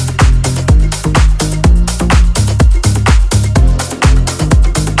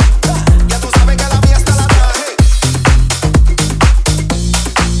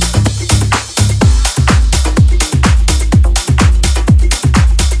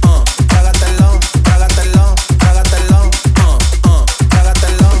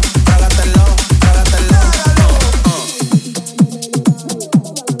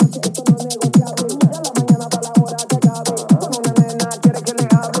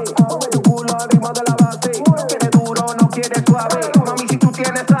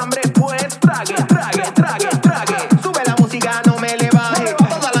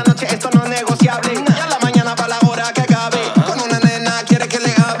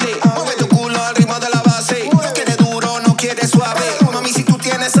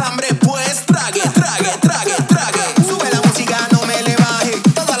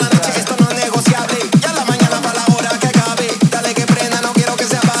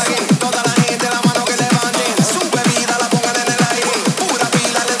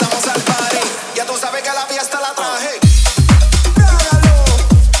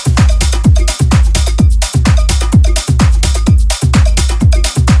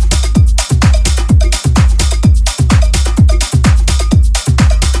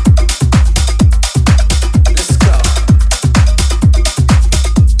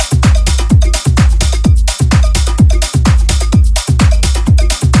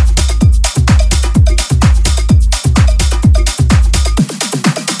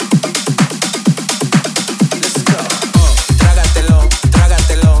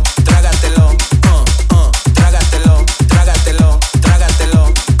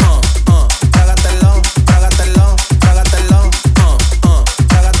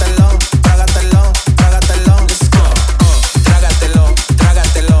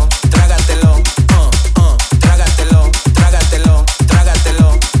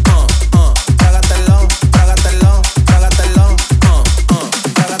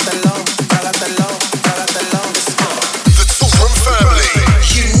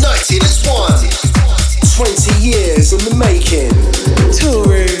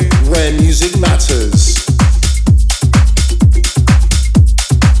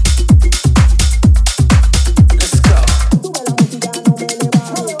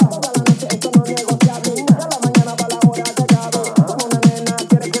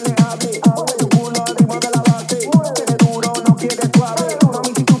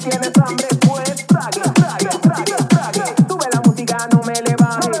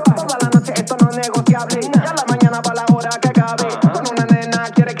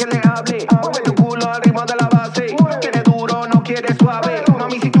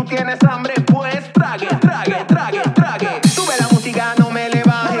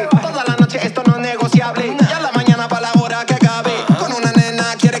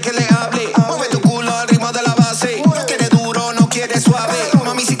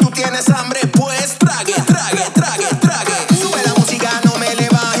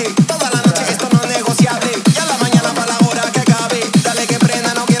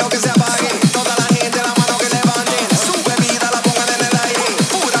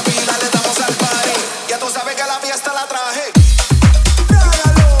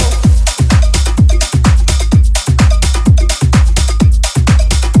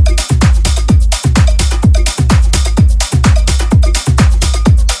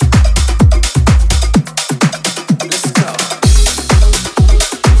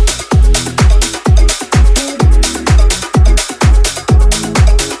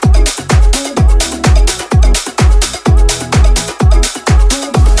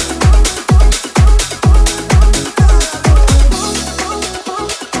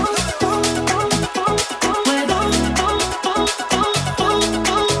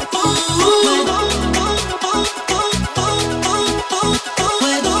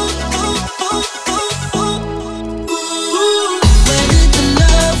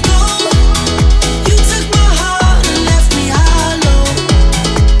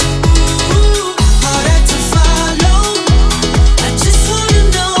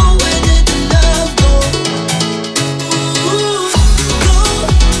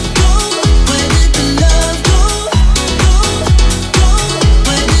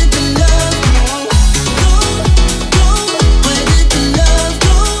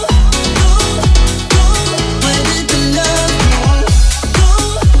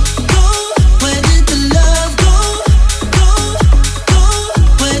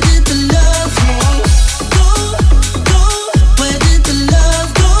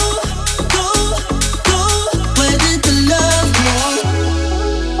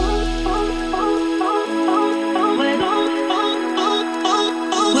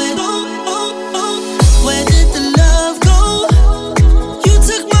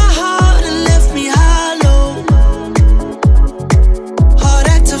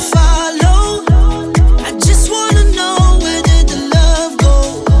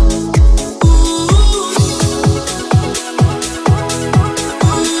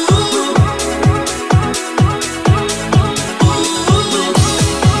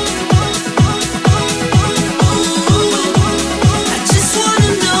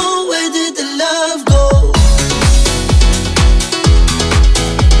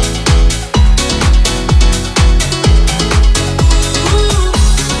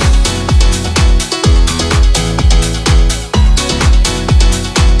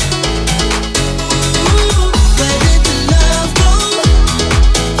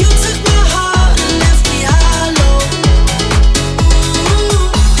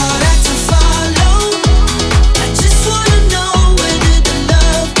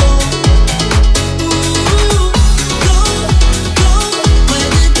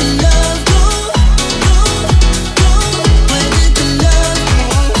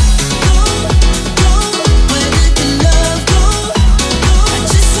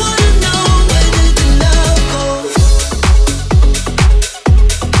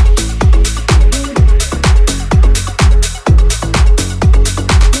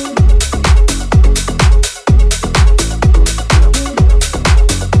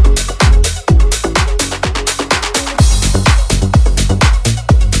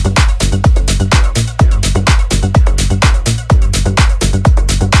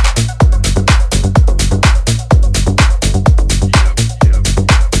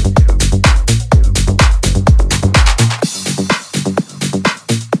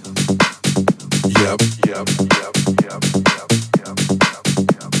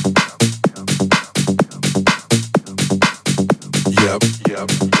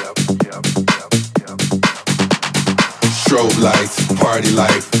 Strobe lights, party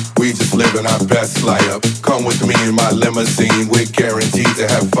life, we just living our best life. Come with me in my limousine, we're guaranteed to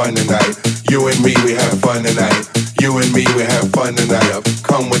have fun tonight. You and me, we have fun tonight. You and me, we have fun tonight.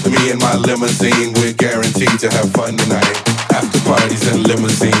 Come with me in my limousine, we're guaranteed to have fun tonight. After parties and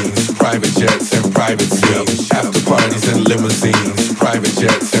limousines, private jets and private scenes. After parties and limousines, private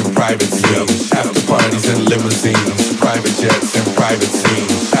jets and private scenes. After parties and limousines, private jets and private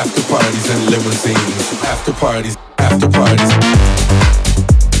scenes. After parties and limousines, after parties, after parties.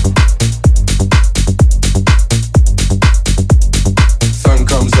 Sun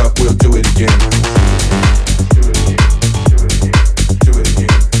comes up, we'll do it again.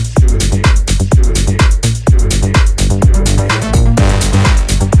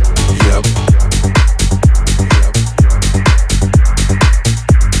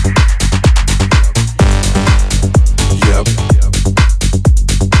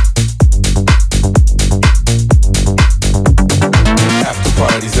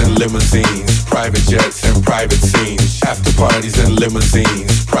 Limousines, private jets and private scenes. After parties and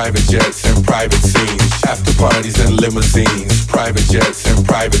limousines, private jets and private scenes. After parties and limousines, private jets and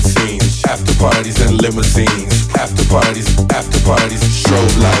private scenes. After parties and limousines, after parties,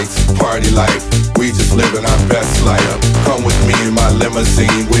 strobe lights, party life, we just living our best life. Come with me in my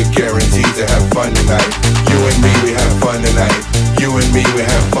limousine, we're guaranteed to have fun tonight. You and me, we have fun tonight. You and me, we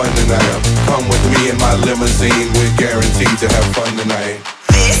have fun tonight. Come with me in my limousine, we're guaranteed to have fun tonight.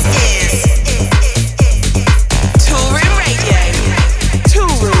 This is Toolroom Radio.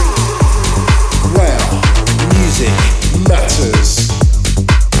 Toolroom. Where music matters.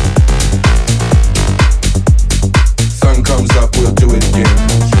 Sun comes up, we'll do it again.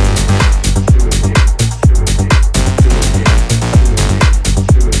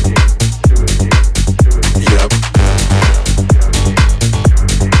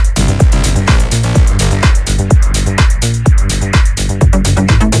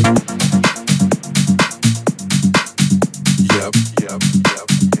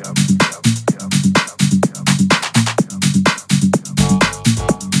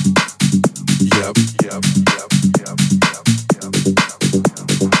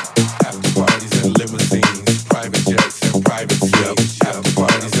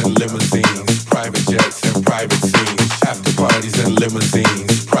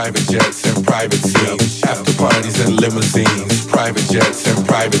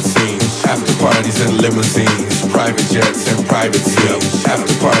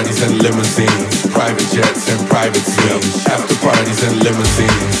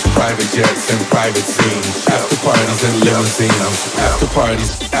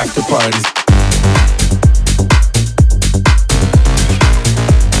 After parties.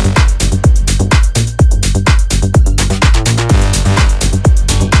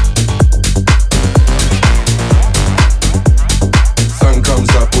 Sun comes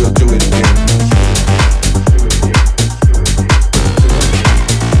up, we'll do it again.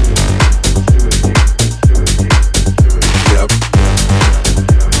 Yep.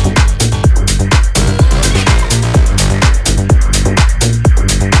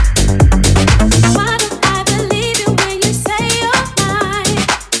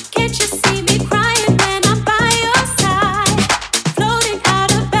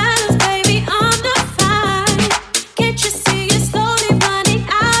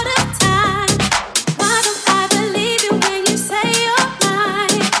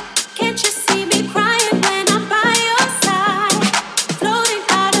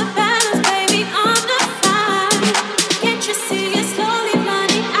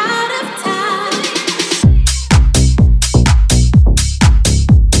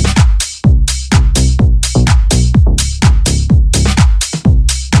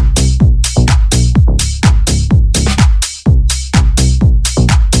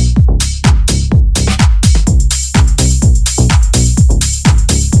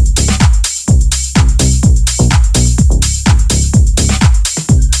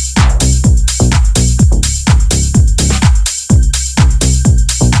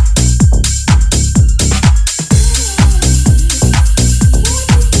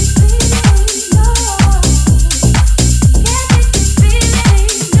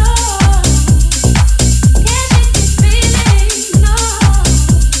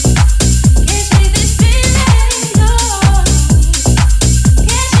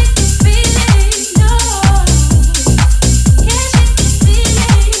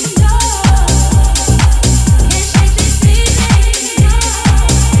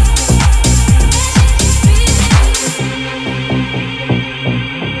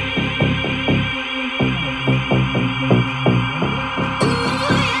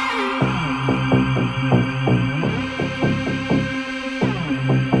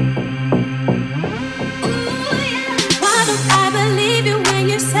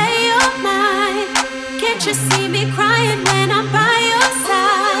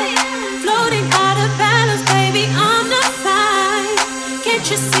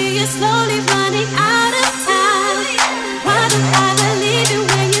 Can't you see you're slowly running out of time? Why do I believe you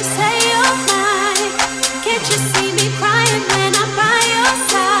when you say you're mine? Can't you see me crying when I'm by your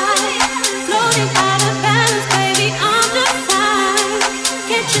side? Floating out of balance, baby, I'm the fine.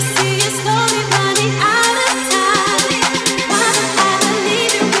 Can't you see you're slowly running out of time? Why do I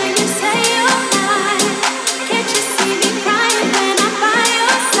believe you when you say you're mine? Can't you see me crying when I'm by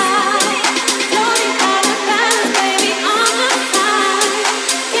your side? Floating out of balance, baby, I'm the fine.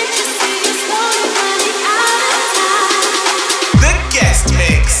 Can't you see you're slowly running out of time? The guest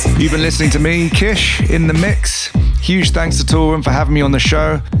mix. You've been listening to me, Kisch, in the mix. Huge thanks to Toolroom for having me on the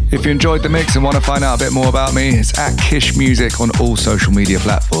show. If you enjoyed the mix and want to find out a bit more about me, it's at Kisch Music on all social media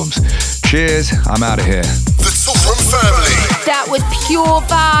platforms. Cheers, I'm out of here. The Toolroom family. That was pure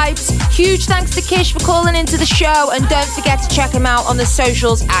vibes. Huge thanks to Kisch for calling into the show, and don't forget to check him out on the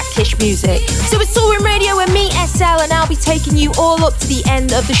socials at Kisch Music. So it's Toolroom Radio with me, ESSEL, and I'll be taking you all up to the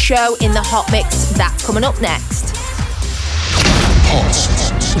end of the show in the Hot Mix. That's coming up next. Hot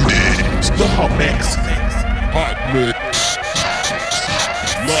Mix. The Hot Mix. Hot Mix.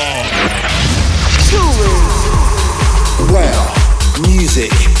 Where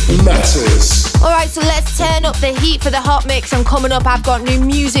music matters. Alright, so let's turn up the heat for the Hot Mix, and coming up I've got new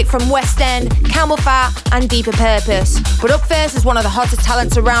music from West End, Camel Fat and Deeper Purpose. But up first is one of the hottest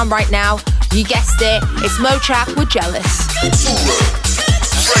talents around right now. You guessed it, it's Motrack with Jealous.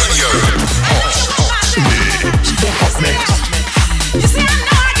 Radio. The Hot Mix. You see, I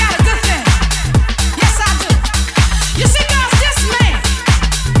know I got a good thing. Yes, I do. You see, girls, this man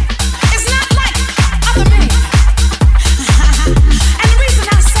is not like other men. And the reason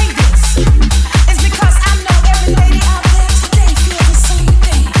I say this is because I know every lady out there today feels the same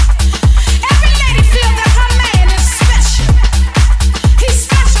thing. Every lady feels that her man is special. He's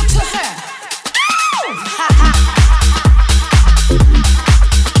special to her.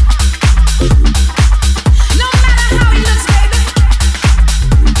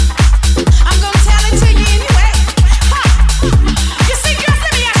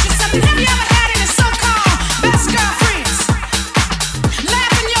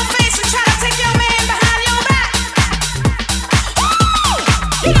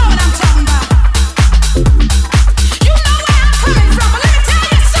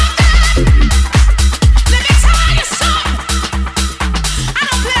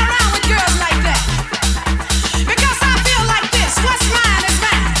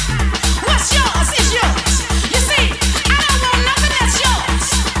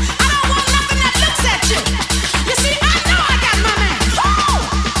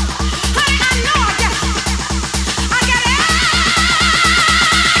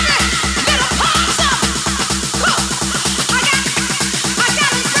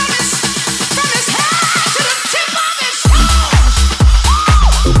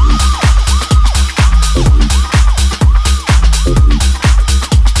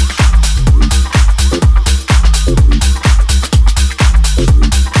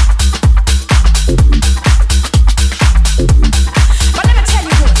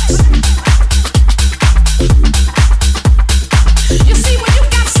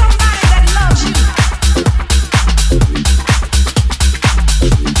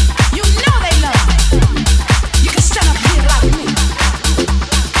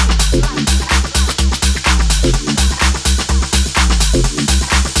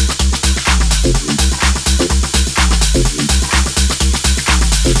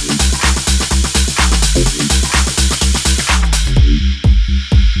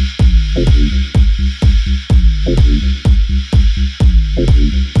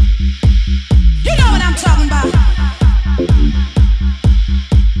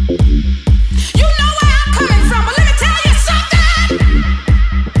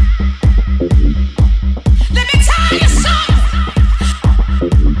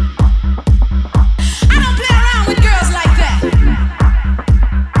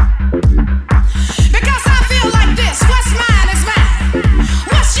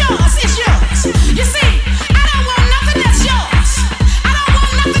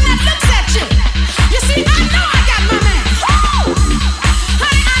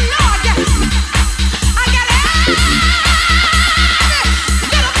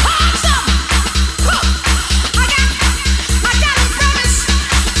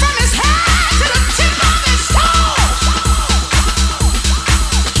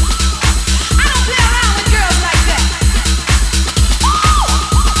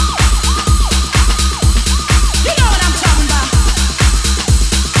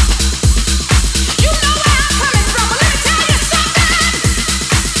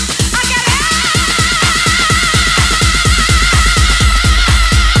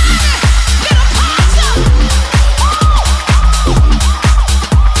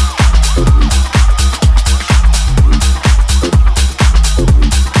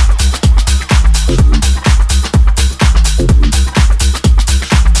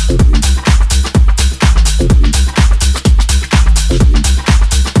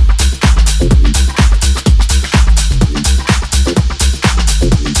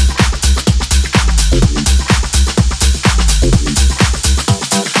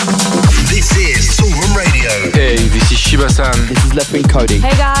 Yvvan. This is LEFTI Cody.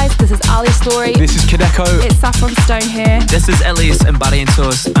 Hey guys, this is Ali Story. This is Ghetto. It's Saunderson here. This is Ellis and Barry and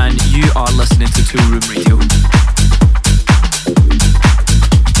Sauce, and you are listening to Toolroom Radio.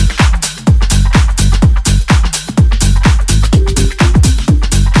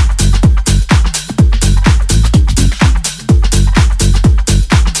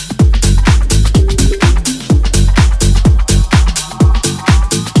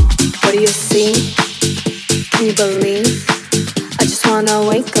 What do you see? Can you believe? I just wanna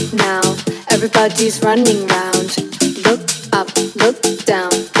wake up now. Everybody's running round. Look up, look down,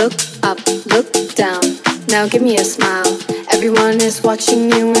 look up, look down. Now give me a smile. Everyone is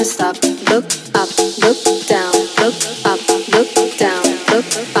watching you and stop. Look up, look down, look up, look down, look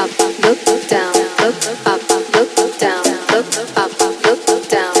up, look down, look up, look down, look up, look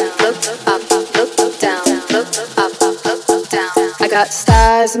down, look up, look down, look up, look down. I got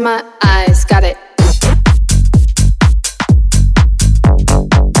stars in my eyes, got it.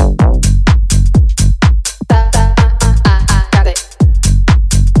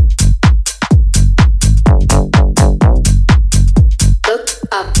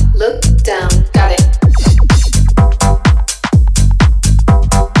 Look down, got it. Got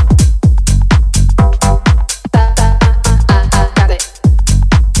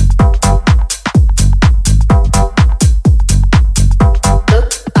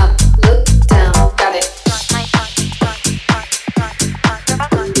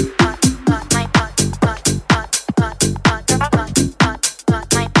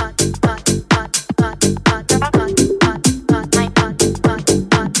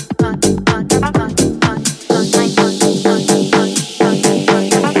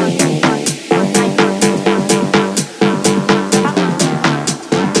Look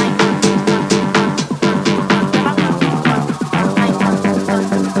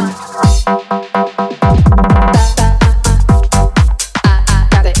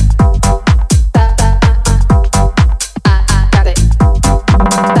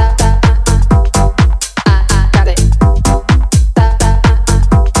look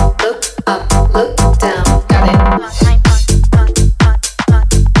down, got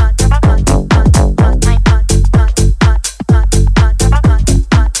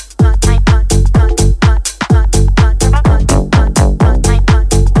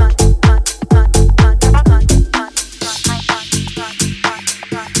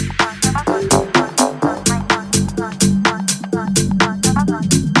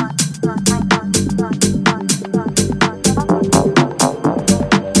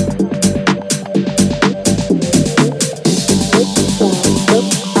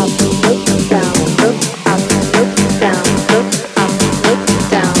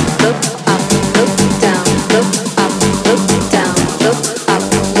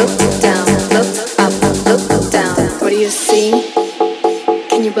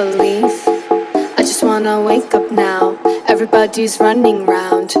Everybody's running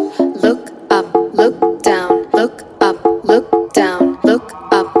round. Look up, look down, look up, look down, look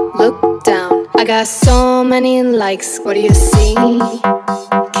up, look down. I got so many likes. What do you see?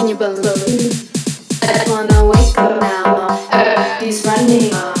 Can you believe? I just wanna wake up now. Everybody's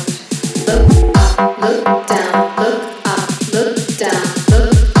running round. Look up, look down, look up, look down,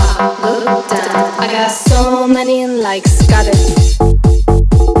 look up, look down. I got so many likes. Got it.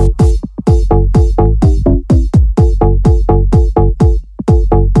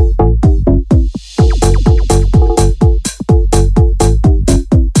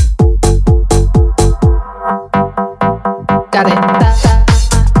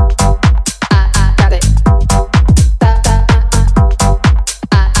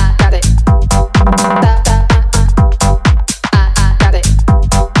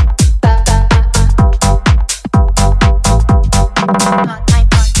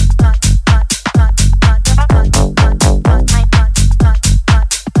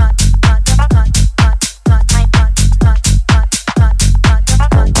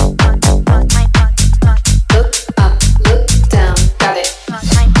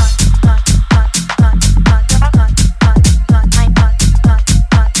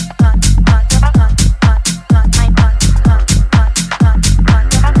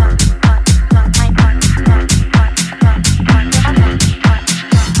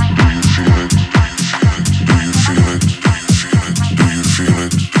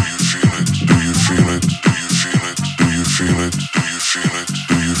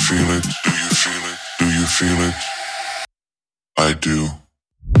 I do.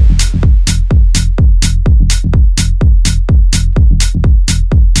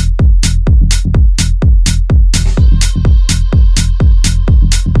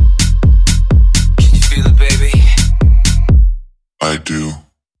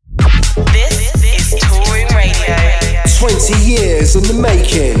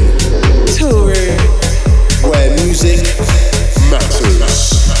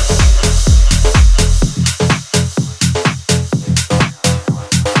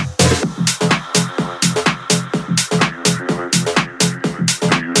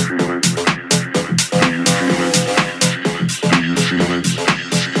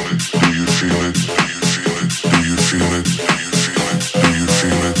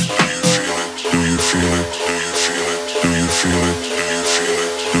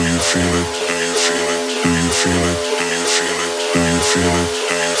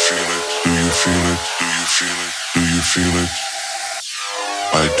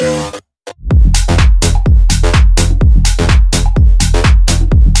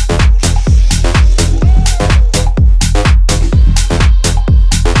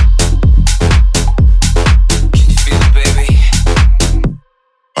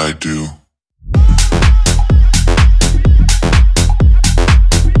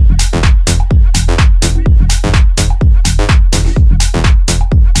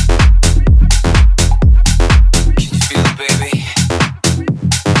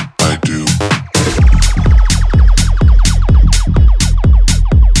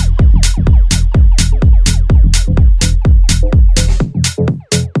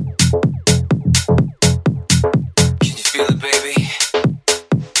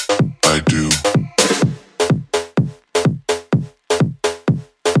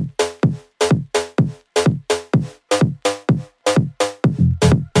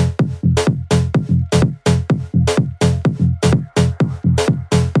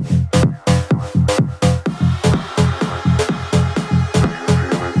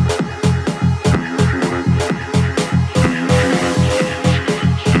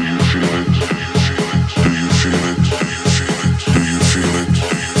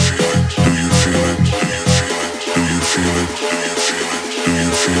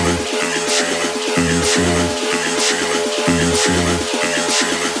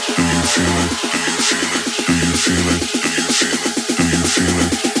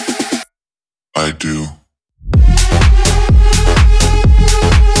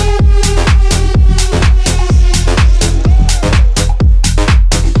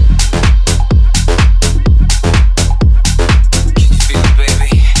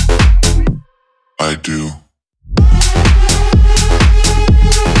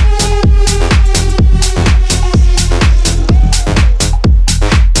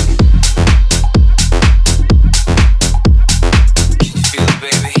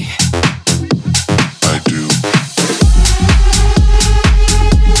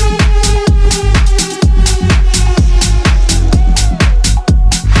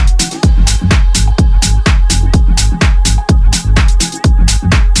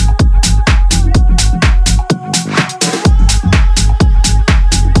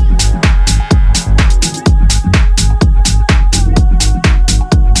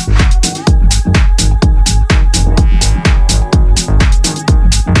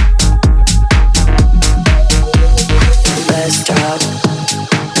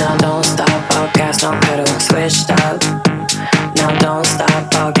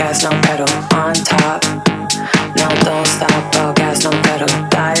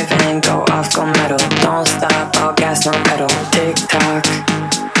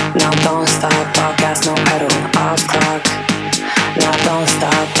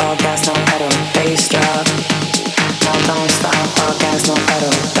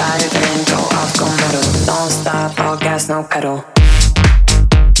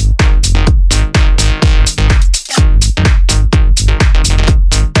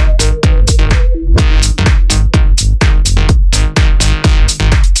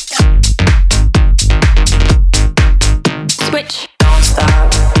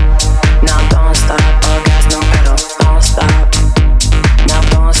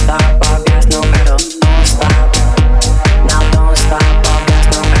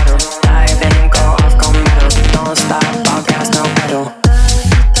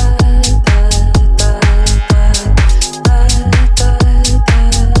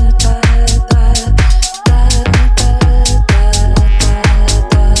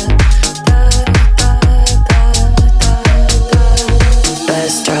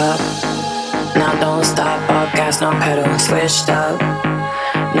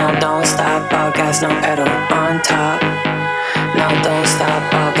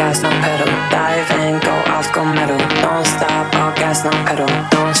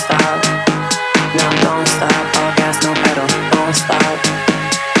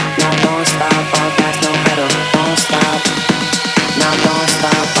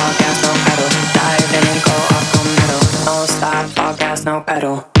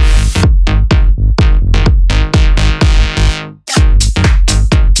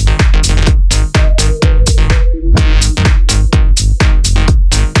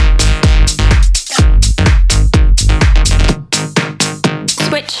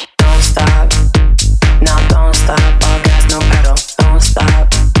 Switch. Don't stop. Now don't stop. All gas, no pedal. Don't stop.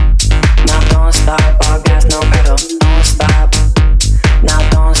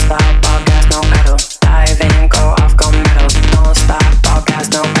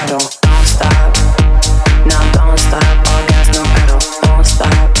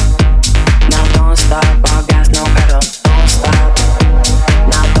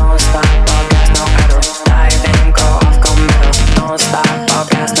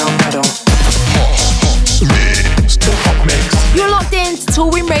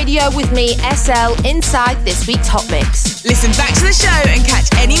 Radio with me, ESSEL, inside this week's Hot Mix. Listen back to the show and catch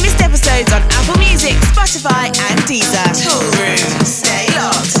any missed episodes on Apple Music, Spotify and Deezer. Toolroom. Stay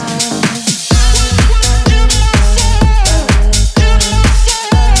locked.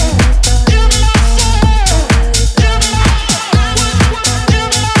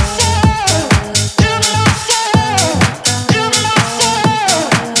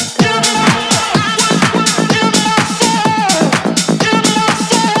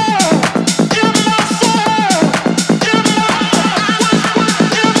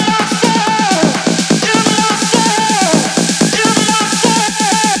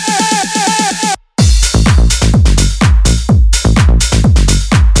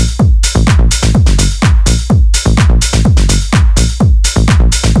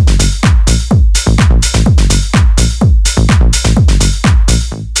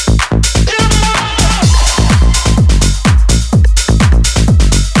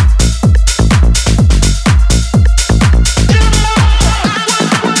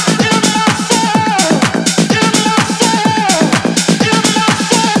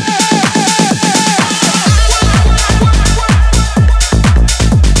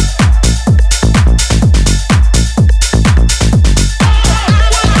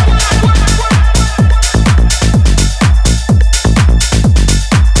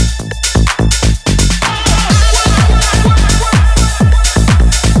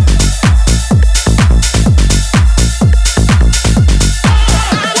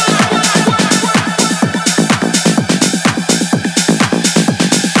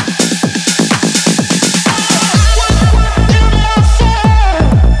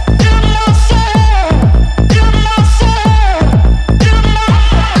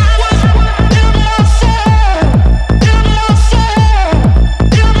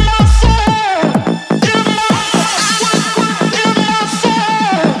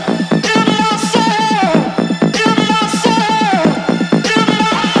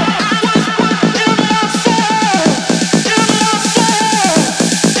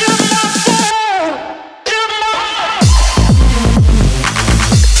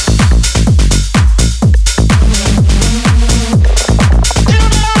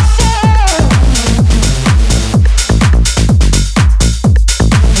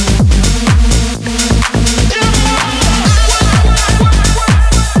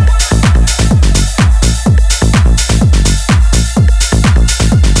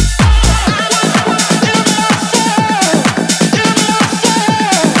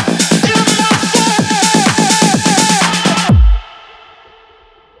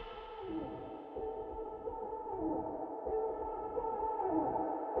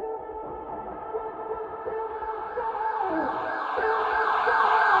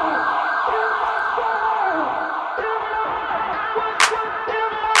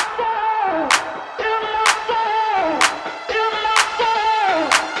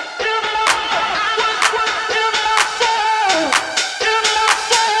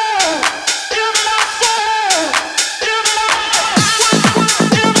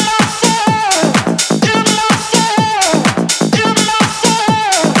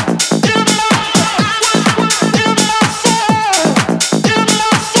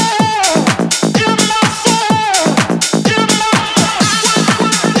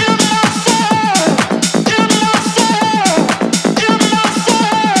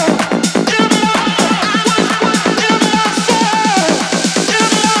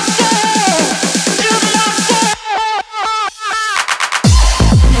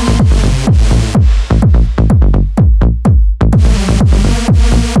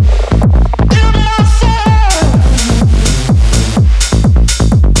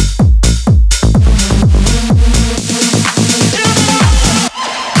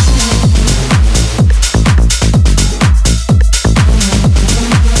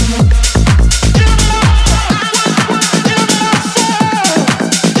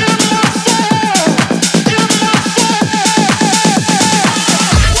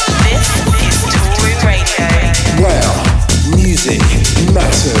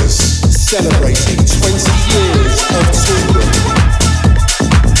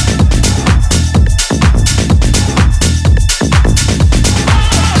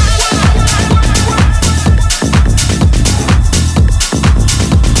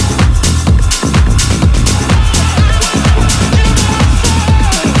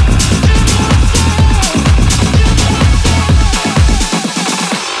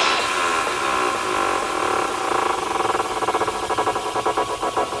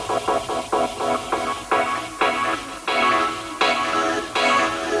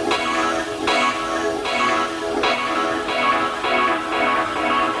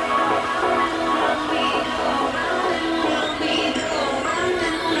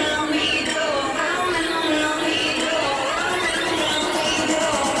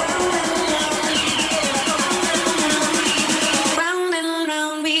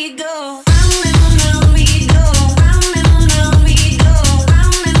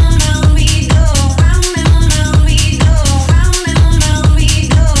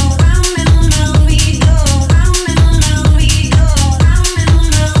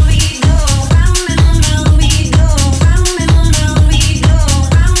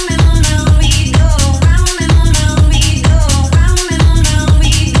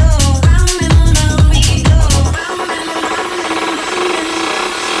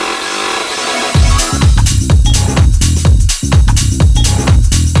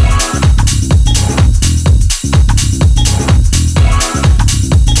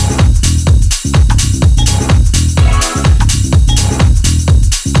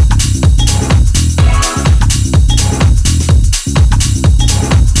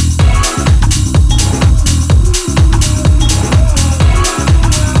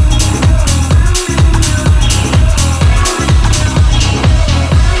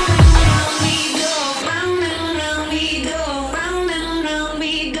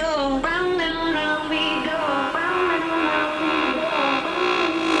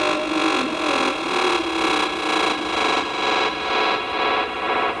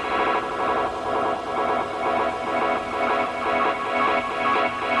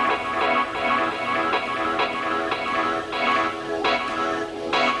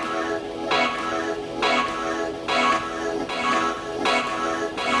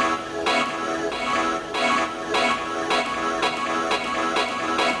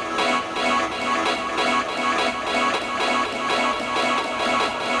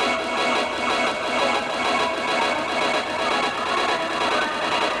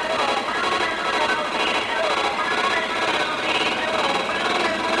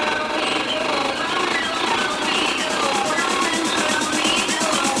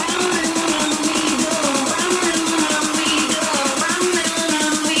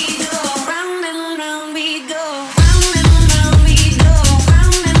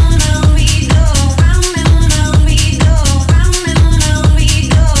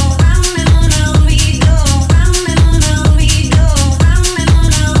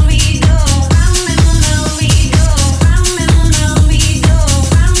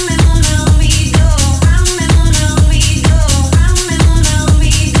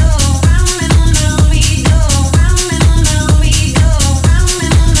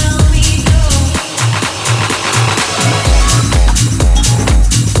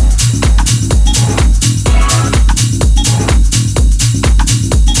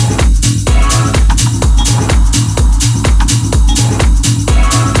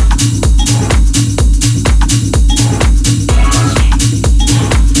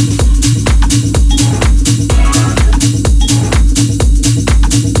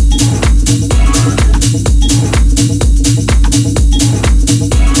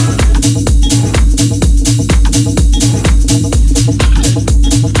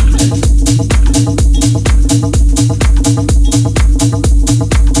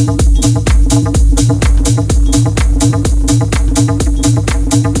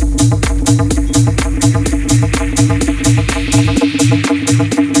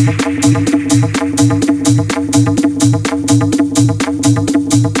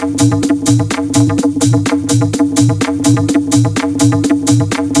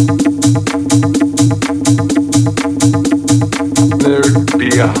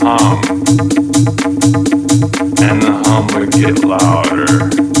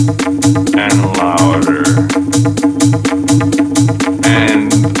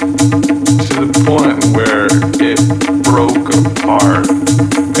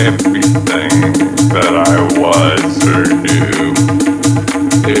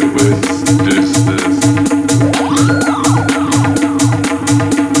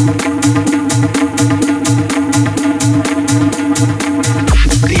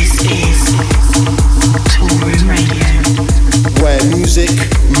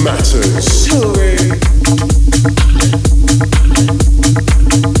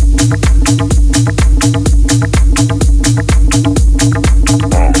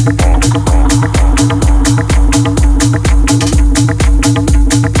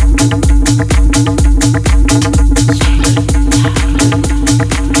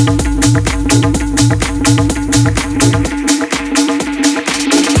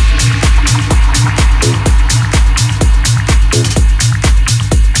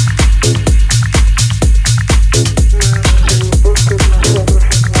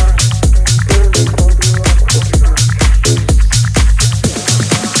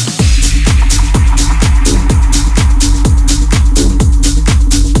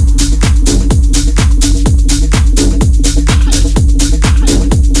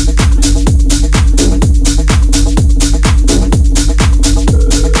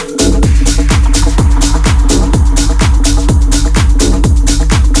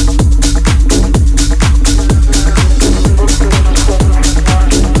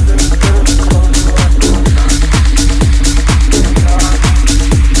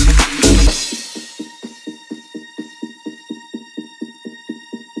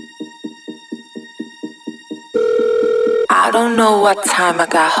 know what time I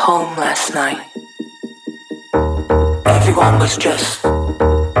got home last night. Everyone was just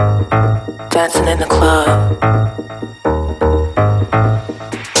dancing in the club.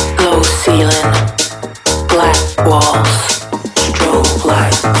 Low ceiling, black walls, strobe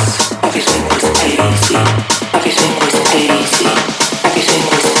lights. Everything was hazy. Everything was hazy. Everything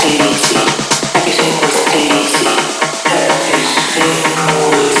was hazy. Everything was hazy. Everything was hazy.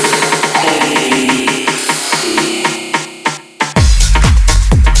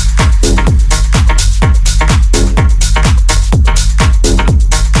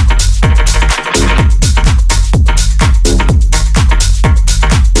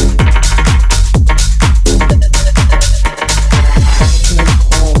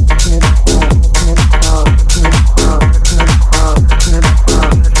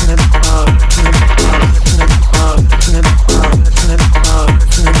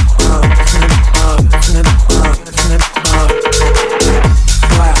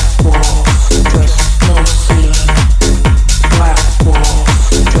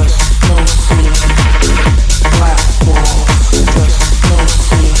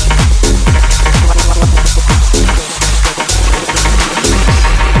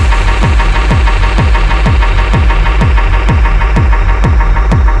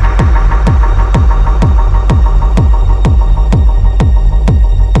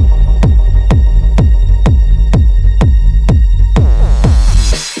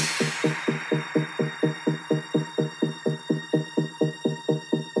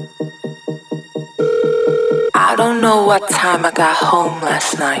 What time I got home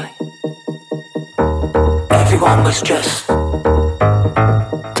last night. Everyone was just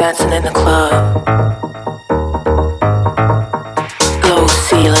dancing in the club. Low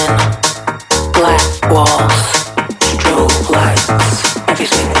ceiling, black walls, strobe lights.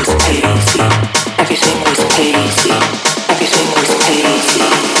 Everything was hazy. Everything was hazy. Everything was hazy.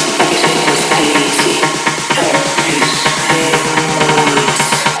 Everything was hazy. Everything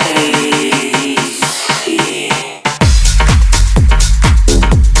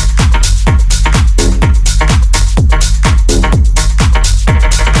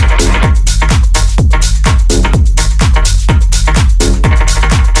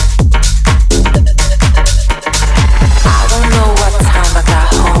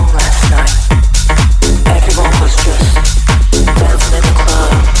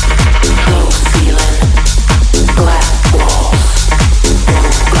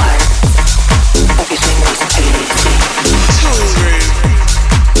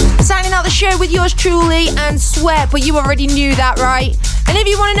was truly and Sweat, but you already knew that, right? And if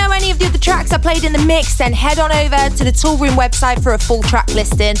you want to know any of the other tracks I played in the mix, then head on over to the Toolroom website for a full track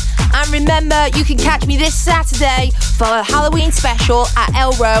listing. And remember, you can catch me this Saturday for a Halloween special at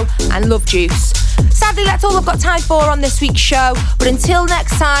Elrow and Love Juice. Sadly, that's all I've got time for on this week's show, but until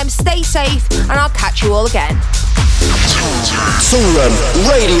next time, stay safe and I'll catch you all again. Toolroom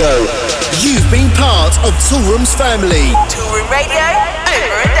Radio. You've been part of Toolroom's family. Toolroom Radio,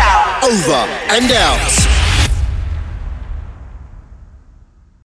 over and out. Over and out.